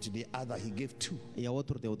 And to the other he gave 2. E a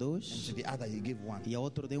outro deu And 2. to the other he gave 1. E a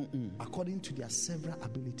outro deu 1. According to their several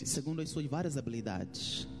abilities. Segundo as suas várias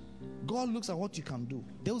habilidades. God looks at what you can do.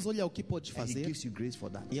 Deus olha o que podes And he fazer. gives you grace for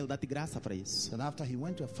that. E Ele dá-te graça para isso. And after he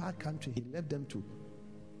went to a far country, he left them to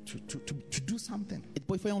do something. E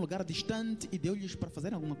depois foi a lugar distante e deu-lhes para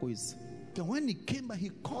fazer alguma coisa. Then when he came back, he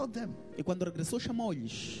called them E quando regressou,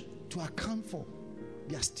 chamou-lhes to account for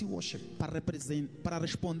their stewardship. para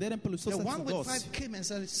responderem pelo seu The one with sacerdócio. 5 came and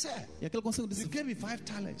said, Sir, E aquele conselho you disse: gave me 5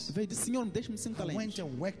 talents. veio e disse, Senhor, deixe-me 5 I went talentos.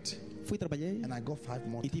 and worked Fui, trabalhei and I got 5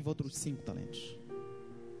 more. e tive outros 5 talentos.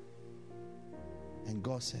 And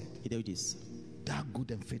God said, E Deus disse: Thou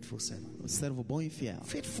good and faithful servant. o servo bom e fiel.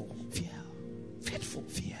 Faithful. Fiel. Faithful.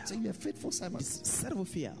 Fiel. So you're a faithful servant. Disse, servo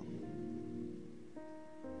fiel.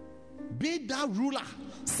 Be thou ruler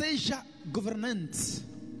Seja governante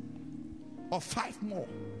of 5 more.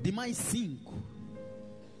 de mais 5.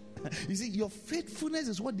 You see, your faithfulness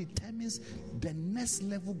is what determines the next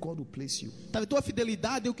level God will place you. Sabe, tua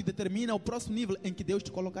fidelidade é o que determina o próximo nível em que Deus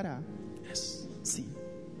te colocará. Yes. Sim.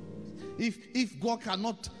 If God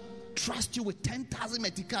cannot trust you with 10,000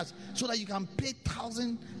 meticas so that you can pay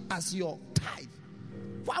 1,000 as your tithe,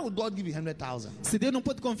 why would God give you 100,000? Se Deus não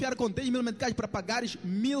pode confiar com 10 mil meticais para pagares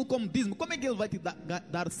 1,000 como dízimo, como é que Ele vai te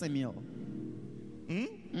dar 100 mil?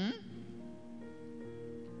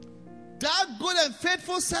 Thou good and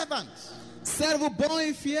faithful servant, Servo bom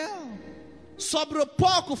e fiel. sobre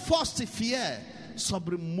pouco foste fiel,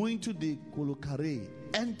 sobre muito te colocarei.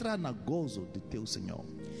 Entra na gozo de teu Senhor.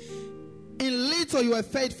 In little you are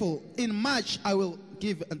faithful, in much I will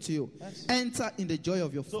give unto you. Yes. Enter in the joy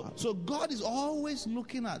of your Father. So God is always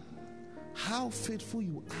looking at how faithful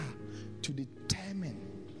you are to determine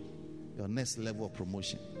your next level of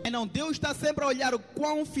promotion. Então Deus está sempre a olhar o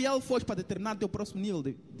quão fiel foste para determinar teu próximo nível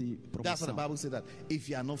de That's what the promoção. Bible says, that if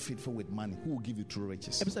you are not faithful with money, who will give you true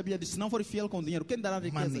riches? É por isso que a Bíblia diz: se não for fiel com dinheiro, quem dará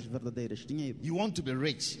riquezas Money. verdadeiras? Dinheiro. You want to be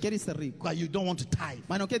rich, Queres ser rico, but you don't want to tithe.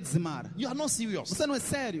 mas não quer dizimar. You are not serious. Você não é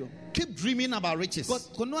sério. Keep dreaming about riches.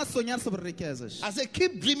 Continua a sonhar sobre riquezas. I say,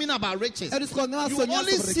 keep dreaming about riches. Eu disse, continua a You sonhar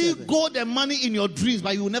only sobre see riquezas. gold and money in your dreams,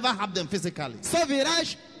 but you will never have them physically. Só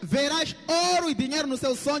verás ouro e dinheiro no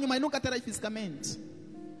seu sonho, mas nunca terás fisicamente.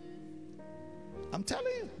 I'm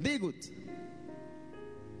telling you. Digo-te.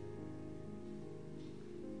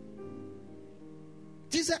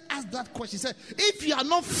 Jesus asked that question. He said, if you are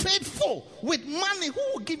not faithful with money, who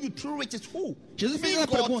will give you true riches? Who? Jesus fez Me, uma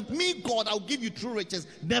God, pergunta. me, God, I will give you true riches.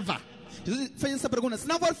 Never. Jesus fez essa pergunta: se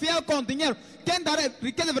não for fiel com o dinheiro, quem dará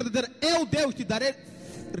riqueza verdadeira? Eu, Deus, te darei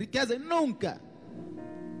riqueza. Nunca.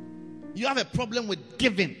 You have a problem with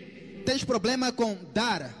giving. Tens problema com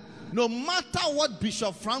dar. No matter what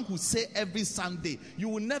Bishop Frank will say every Sunday, you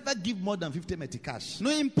will never give more than 50 meticais. Não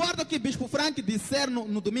importa o que Bispo Frank disser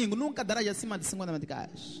no domingo, nunca darás acima de 50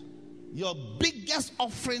 meticais. Your biggest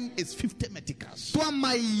offering is 50 meticais. Tua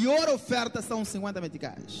maior oferta são 50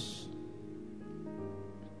 meticais.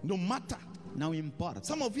 No matter. Não importa.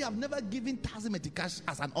 Some of you have never given 1,000 meticais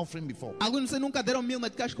as an offering before. Alguns de vocês nunca deram 1,000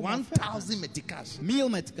 meticais como oferta. 1,000 meticais 1,000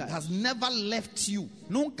 meticais. has never left you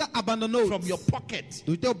Nunca abandonou from your pocket,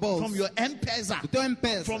 do teu bolso, from your M-Pesa, do teu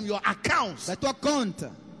M-Pesa, from your accounts da tua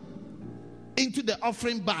conta into the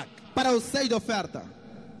offering bag para o seio de oferta,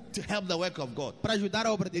 to help the work of God. para ajudar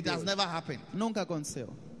a obra de It has Deus. never happened. Nunca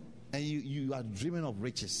aconteceu. And you are dreaming of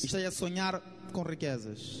riches. Estás a sonhar com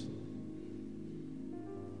riquezas.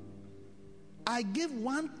 I gave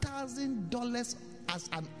 $1,000 as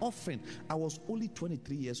an offering. I was only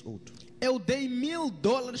 23 years old. Eu dei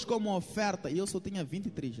 $1,000 como oferta e eu só tinha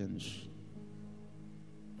 23 anos.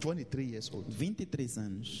 23 years old. 23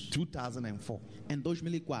 anos. 2004. Em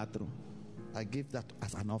 2004, I gave that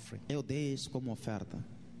as an offering. eu dei isso como oferta.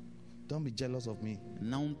 Don't be jealous of me.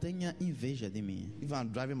 Não tenha inveja de mim. If I'm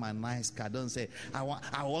driving my nice car, don't say, I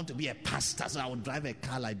want to be a pastor, so I will drive a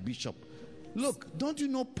car like Bishop. Look, don't you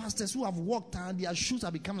know pastors who have walked and their shoes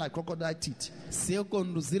have become like crocodile teeth? Se eu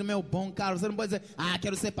conduzir meu bom carro, você não pode dizer: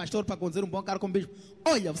 quero ser pastor para conduzir um bom carro como bispo.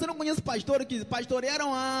 Olha, você não conhece pastores que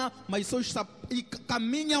pastorearam, mas seus e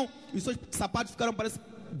caminham e seus sapatos ficaram parecendo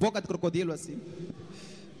boca de crocodilo assim.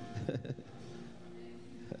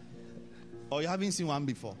 Or you haven't seen one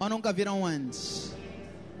before? Ou nunca viram antes?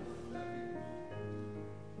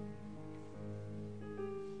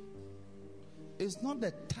 It's not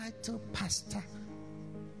the title pastor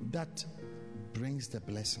that brings the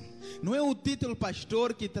blessing. Não é o título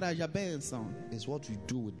pastor que traz a bênção. It's what you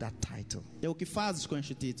do with that title. É o que fazes com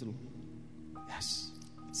este título. Yes.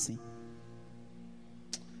 Sim.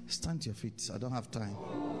 Stand to your feet. I don't have time.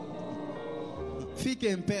 Fique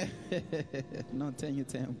em pé. Não tenho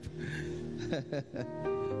tempo.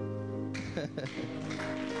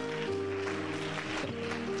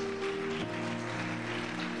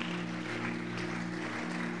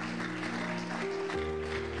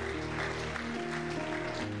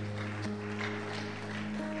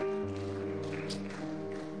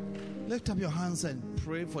 Lift up your hands and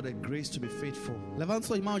pray for the grace to be faithful. Levante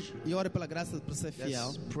suas mãos e ore pela graça para ser fiel.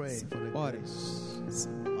 Let's pray for the Ore. grace.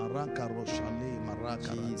 Maraka roshale,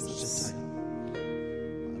 maraka Jesus. ratusitaya.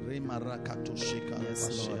 Re maraka toshika Yes,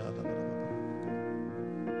 rashiada.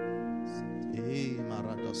 E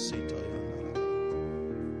marada sitaya.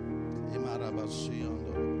 E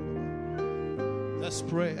marabashianda. Let's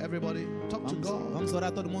pray, everybody. Talk to God. Vamos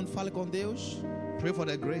orar, todo mundo. Fale com Deus. Pray for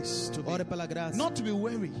the grace to be, Ore pela graça. not to be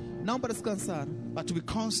weary, Não para se cansar, but to be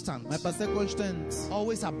constant, mas para ser constante.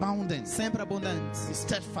 always abounding, Sempre abundante.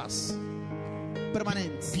 steadfast,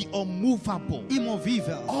 Permanente. be unmovable,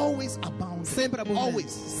 Imovível. always abounding, Sempre abundante.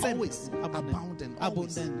 always, Sempre always abounding,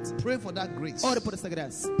 always. Abundante. Pray for that grace. Ore por essa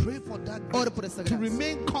graça. Pray for that grace Ore por essa to graça.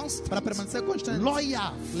 remain constant, Para permanecer constante.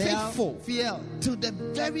 loyal, Leal. faithful Fiel. to the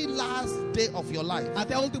very last day of your life,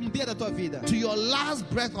 Até o último dia da tua vida. to your last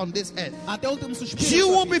breath on this earth. Até o último suspiro. You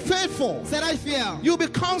da tua will be vida. faithful. Serás fiel. You'll be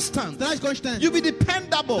constant. Serás constante. You'll be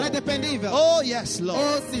dependable. Serás dependível. Oh yes, Lord.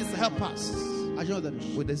 Oh, sim, Senhor. Help us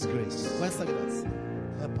Ajuda-nos with this grace. com essa graça.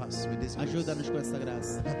 Help us with this grace. Ajuda-nos com essa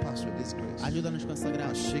graça. Help us with this grace. Ajuda-nos com essa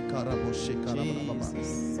graça. Shikarabo, shikarabarababa.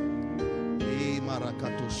 Jesus.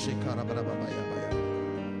 Imarakato, shikarabarababa.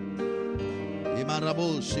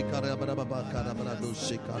 Imarabo, shikarabarababa, karabarado,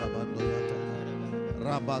 shikarabando yata.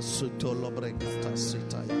 Rabasuto lobrekata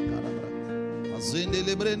sitaya karabra. Azinde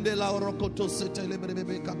lebrende la rokoto sete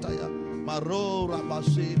lebrebe kataya. Maro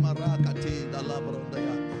rabashi marakati da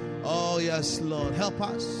labrondaya. Oh yes, Lord, help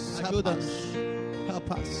us. Help us. Ajuda-nos.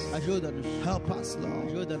 Help us. Ajuda-nos. Help us, Lord.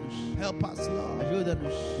 Ajuda-nos. Help us, Lord.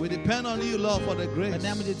 Ajuda-nos. We depend on you, Lord, for the grace.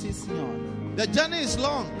 Dependemos de ti, Senhor. The journey is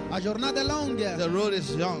long. A jornada é longa. The road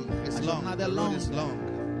is young. It's A long. jornada The é road is longa.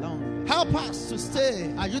 long. Longa. Help us to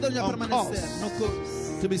stay Ajuda-nos a on permanecer course, no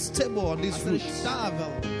curso. to be stable on A this ser route,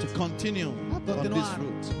 estável. to continue A on this continuar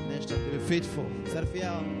route, nesta to be faithful, Ser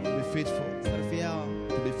fiel. to be faithful, Ser fiel.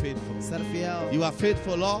 to be faithful. Ser fiel. You are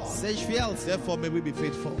faithful, Lord. Seja fiel. Therefore, may we be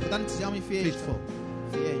faithful. Portanto, sejamos fiéis. Faithful.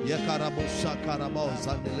 Fiéis. Yakarabo shakarabo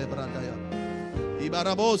zandelebrandaya.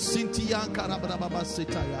 Ibarabo sintiyan karabrababa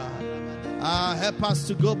sitaya. Help us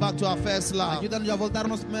to go back to our first love. Ajuda-nos a voltar ao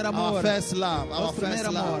nosso primeiro Our amor. first love. Our Nosso first primeiro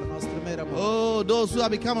amor. love. Nosso primeiro amor. Oh, those who have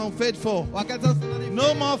become unfaithful. Ou aqueles que se tornarem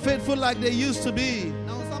No more faithful like they used to be.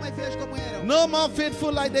 não são mais fiéis como eram. No more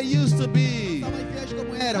faithful like they used to be. São mais fiéis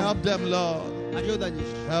como eram. Help them, Lord.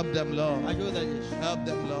 Ajuda-lhes. Help them, Lord. Ajuda-lhes. Help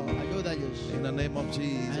them, Lord. Ajuda-lhes. In the name of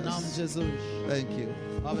Em nome de Jesus. Jesus. Thank you.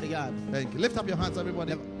 Obrigado. Thank you. Lift up your hands,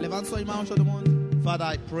 everybody. Levante suas mãos, todo mundo. Father,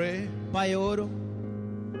 I pray Pai, eu oro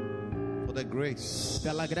for the grace,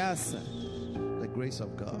 pela graça, the grace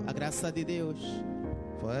of God, a graça de Deus,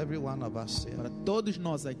 for every one of us here para todos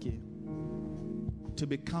nós aqui, to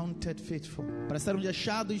be counted faithful. para sermos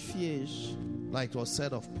achados fiéis, Like it was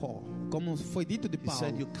said of Paul. como foi dito de He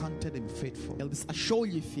said Paulo. you counted him faithful Ele disse,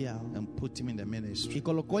 achou-lhe fiel and put him in the e ministry.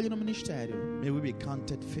 colocou-lhe no ministério. May we be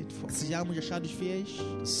counted faithful. Que sejamos achados fiéis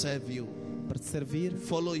Serve you. para te servir,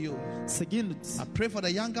 Follow you. seguindo-te. I pray for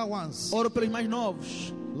the younger ones. Oro pelos mais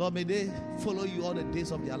novos, Lord, may they follow you all the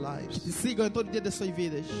days of their lives. te sigam em todo dia das suas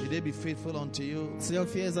vidas. May they be faithful unto you Sejam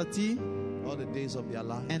fiéis a ti all the days of their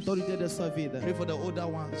lives. em todo dia da sua vida. Pray for the older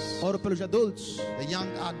ones, Oro pelos adultos, the young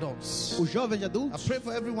adults. os jovens I adultos. pray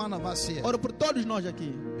for every one of us here. Oro por todos nós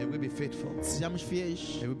aqui. May we be faithful. Sejamos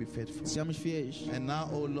fiéis. May we be faithful. Sejamos fiéis. And now,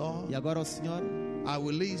 oh Lord, E agora, ó Senhor, I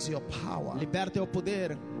will release your power, liberta o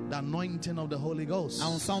poder, the anointing of the Holy Ghost a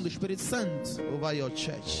unção do Espírito Santo over your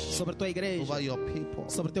church, sobre a tua igreja, over your people.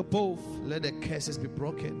 sobre teu povo. Let the curses be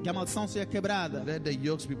broken. Que a maldição seja quebrada, Let the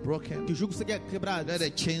yokes be broken. que o jugo seja quebrado, Let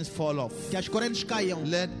the chains fall off. que as correntes caiam,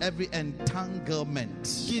 Let every entanglement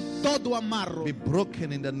que todo o amarro be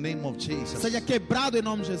broken in the name of Jesus. seja quebrado em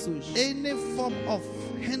nome de Jesus. Any form of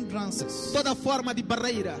hindrances Toda forma de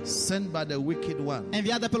barreira sent by the wicked one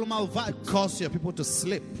enviada pelo malvado cause your people to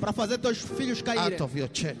slip para fazer teus filhos caírem out of your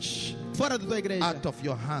church, fora da tua igreja, out of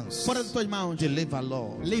your hands. fora das tuas mãos. Deliver,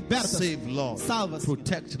 Lord. Liberta-se. Save, Lord. Salva-se.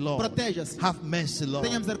 Protect, Lord. Proteja-se. Have mercy, Lord.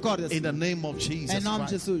 Tenha misericórdia, In the Senhor. name of Jesus Em nome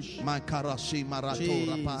de Christ. Jesus. Makarashi marato Jesus.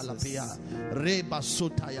 rapala pia. Reba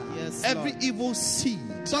sotaya. Yes, Every Lord. evil seed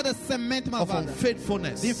Toda semente of malvada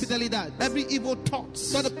unfaithfulness, de infidelidade, every evil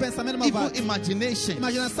thoughts, todo pensamento evil malvado, imaginations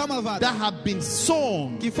imaginação malvada that have been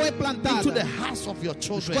sown que foi plantada into the hearts of your nos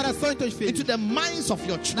children, corações dos teus into filhos, the minds of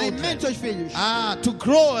your na children, mente dos filhos, to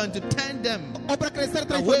grow and to turn them ou para crescer away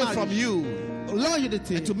transformados from you longe de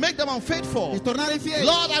ti and to make them unfaithful. e tornarem fiéis.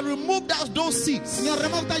 Lord, I remove those seeds. Senhor,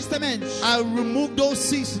 remove tais sementes. I remove those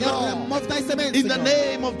seeds, Senhor, Lord. remove tais sementes, In the Senhor.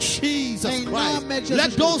 name of Jesus Em Christ, nome de Jesus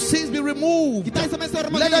let those seeds be removed. Que tais sementes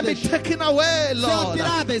sejam Let them be removidas. taken away, Lord.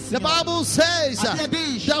 tiradas, The Senhor. Bible says A Bíblia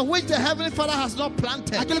diz, that which the Heavenly Father has not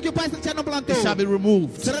planted, aquilo que o Pai Celestial não plantou it shall be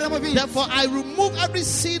removed. será removido. Therefore, I remove every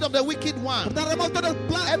seed of the wicked one, Portanto, remove todas as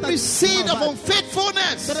plantas every seed of malvadas.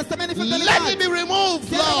 unfaithfulness. Toda semente de Let infidelidade. it be removed,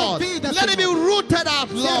 Seja Lord. removida, Let it be Senhor. rooted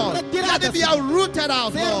out, Lord. retirada, Let it be Senhor. uprooted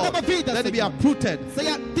out, Seja Lord. removida, Let it be Senhor. uprooted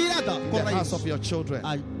Seja tirada in com the hearts raiz. of your children.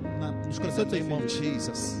 Nos In corações the dos teus name of filhos.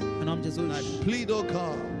 Jesus. Em nome de Jesus. And I plead, oh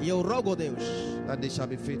God, E eu rogo a Deus that they shall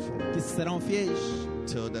be faithful que serão fiéis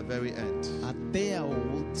till the very end. até ao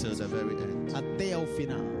Till the very end. até ao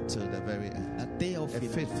final. Till the very end. Até ao A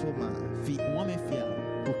final. faithful man Homem fiel.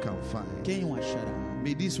 who can find. Quem o achará?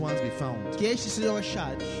 May these ones be found. Que estes sejam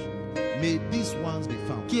achados. May these ones be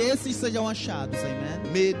found. Que esses sejam achados,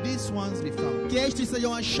 amém. May these ones be found. Que estes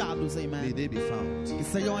sejam achados, May amém. they be found. Que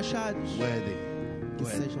sejam achados. Worthy. Que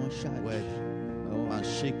Worthy. sejam achados. Worthy. Oh,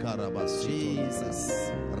 Mashika rabasito. Jesus.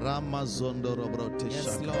 Ramazondo robrote Yes,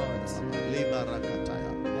 shaka. Lord.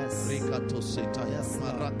 Libarakataya. Yes. Rikato setaya. Yes,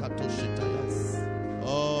 Lord. Marakato setaya. Yes.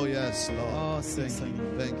 Oh, yes, Lord. Oh, sim, Thank you.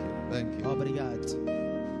 Senhor. Thank you. Thank you. Obrigado.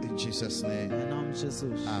 In Jesus' name. Em nome de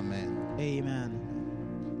Jesus. Amen. Amen.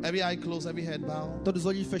 Every eye closed, every head bowed. Todos os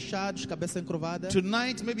olhos fechados, cabeça encurvada.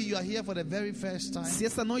 Tonight, maybe you are here for the very first time, Se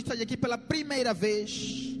essa noite está aqui pela primeira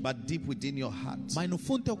vez, but deep within your heart, mas no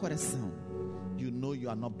fundo do teu coração, you know you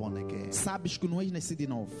are not born again. sabes que não és nascido de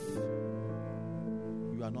novo.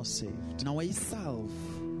 You are not saved. Não és salvo.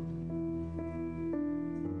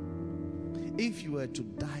 If you were to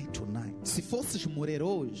die tonight, Se fosses morrer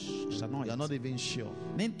hoje, esta noite, you are not even sure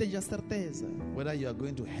nem tens a certeza whether you are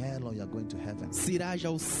going to hell or you are going to heaven. se irás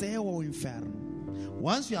ao céu ou ao inferno.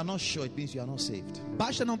 Once you are not sure, it means you are not saved.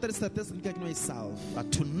 Basta não ter certeza de que não és salvo.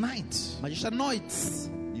 But tonight, Mas esta noite,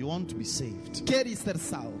 you want to be saved. queres ser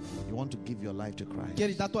salvo. You want to give your life to Christ.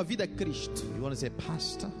 Queres dar tua vida a Cristo. You want to say,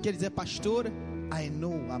 Pastor, Queres dizer, pastor, I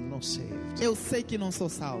know I'm not saved. eu sei que não sou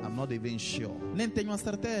salvo. I'm not even sure Nem tenho a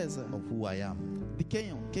certeza of who I am. de quem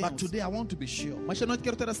eu But today I want to be sure. Mas esta noite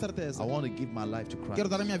quero ter a certeza. I want to give my life to Quero Christ.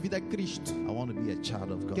 dar a minha vida a Cristo. I want to be a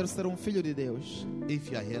child of Quero God. ser filho de Deus.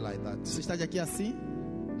 If you are here like that, Se estás aqui assim,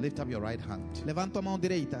 lift up your right hand levanta a mão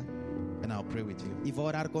direita and I'll pray with you. e vou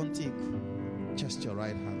orar contigo. Just your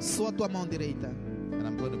right hand Só a tua mão direita and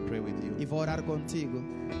I'm going to pray with you. e vou orar contigo.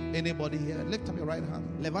 Anybody here, lift up your right hand.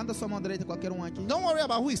 Levanta a sua mão direita, qualquer aqui. Don't worry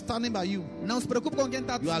about who is standing by you. Não se preocupe com quem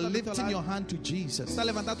está You are do teu lifting lado. your hand to Jesus, Está a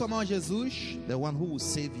levantar a tua mão a Jesus, the one who will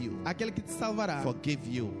save you, aquele que te salvará, forgive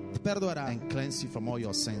you, te perdoará and cleanse you from all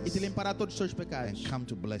your e sins te limpará todos os teus and pecados come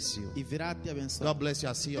to bless you. e virá te abençoar. God bless you.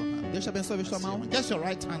 I see your hand. Deus te abençoe, vê I tua see your mão. hand. Just your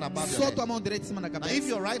right hand above your Só head. tua mão direita em cima da Now, if cabeça.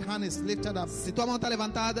 your right hand is lifted up Se tua mão está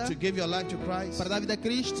levantada to give your life to Christ, para dar vida a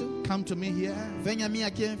Cristo, come to me here. venha a mim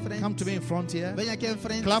aqui em frente. Come to me in front here. Venha aqui em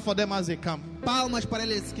frente. Clap for them as they come. Palmas para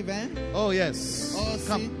eles que vêm. Oh, yes. Oh,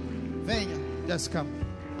 Come. sim. Venha. Just come.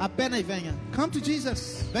 Apenas venha. Come to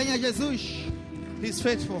Jesus. Venha a Jesus. He's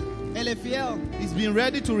faithful. Ele é fiel. He's been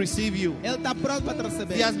ready to receive you. Ele está pronto para te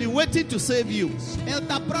receber. He has been waiting to save you. Ele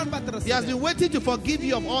está pronto para te He has receber. been waiting to forgive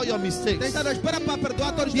you of all your mistakes. Tem estado à espera para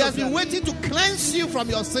perdoar todos os He has teus been erros. waiting to cleanse you from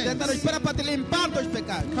your Tem estado à sins. espera para te limpar teus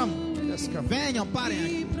pecados. Come. Just come. Venham, parem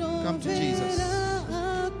aqui. Come to Jesus.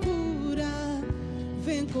 A cura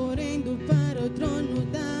vem correndo para o trono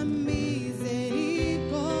da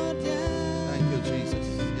misericórdia. Thank you, Jesus.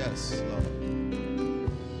 Yes, Lord.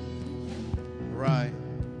 Right.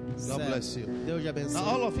 God Certo. bless you. Deus te abençoe. Now,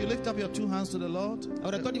 all of you, lift up your two hands to the Lord.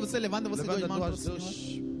 Agora todos você levanta você duas Levanta mãos para o duas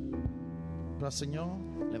Senhor. para o Senhor.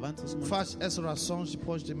 Levanta as mãos. Faz essa oração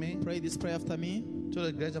depois de mim. Pray this prayer after me. Toda a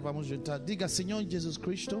igreja vamos juntar. Diga, Senhor Jesus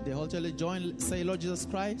Cristo, The whole church join. Say, Lord Jesus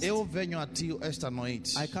Christ, eu venho a ti esta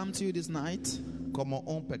noite I come to you this night como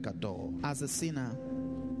pecador. as a sinner.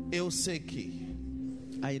 Eu sei que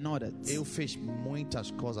I know that eu fiz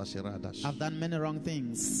muitas coisas erradas, I've done many wrong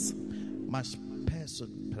things, mas peço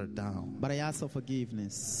perdão. but I ask for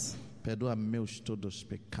forgiveness. Perdoa meus todos os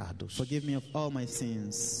pecados. Forgive me of all my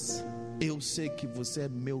sins. Eu sei que você é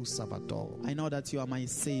meu salvador. I know that you are my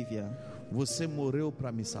Savior. Você morreu para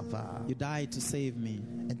me salvar. You died to save me.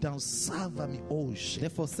 Então salva-me hoje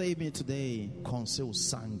Therefore save me today com seu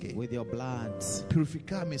sangue. with your blood.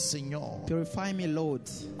 Purificar-me, Senhor, Purify me, Lord,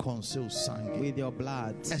 com seu sangue. with your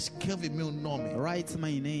blood. Escreve meu nome Write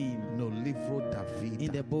my name no livro da in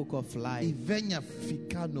vida the book of e life. venha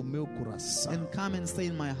ficar no meu coração And come and stay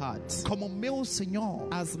in my heart como meu Senhor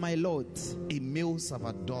as my Lord e meu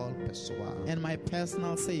Salvador pessoal. and my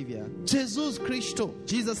personal Savior. Jesus Cristo,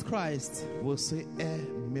 Jesus Christ, você é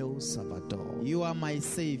meu Salvador. you are my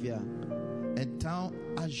Savior. Então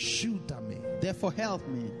ajuda-me Therefore help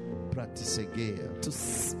me para te seguir to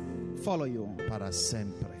follow you para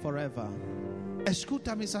sempre. forever.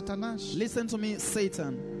 Escuta-me, Satanás. Listen to me,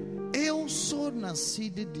 Satan. Eu sou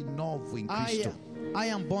nascido de novo em Cristo. I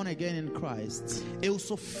am born again in Christ. Eu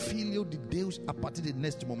sou filho de Deus a partir de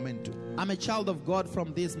neste momento. I'm a child of God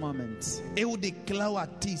from this moment. Eu declaro a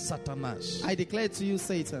ti, Satanás. I declare to you,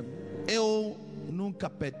 Satan, Eu nunca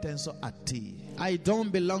pertenço a ti. I don't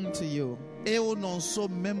belong to you. Eu não sou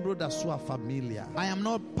membro da sua família. I am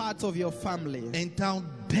not part of your family. Então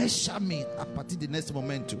deixa-me a partir de neste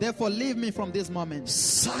momento. Therefore leave me from this moment.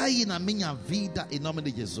 Sai na minha vida em nome de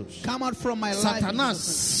Jesus. Come out from my life. Satanás,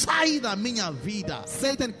 sai da minha vida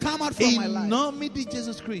Satan, come out from my em life. nome de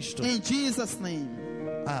Jesus Cristo. In Jesus' name.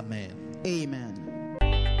 Amém. Amen.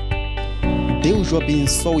 Deus o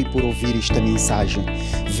abençoe por ouvir esta mensagem.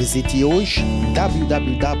 Visite hoje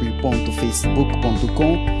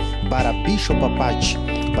www.facebook.com/Bishop Apache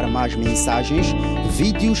para mais mensagens,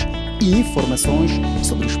 vídeos e informações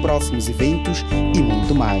sobre os próximos eventos e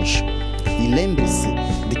muito mais. E lembre-se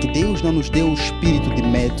de que Deus não nos deu o espírito de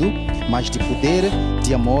medo, mas de poder,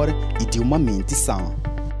 de amor e de uma mente sã.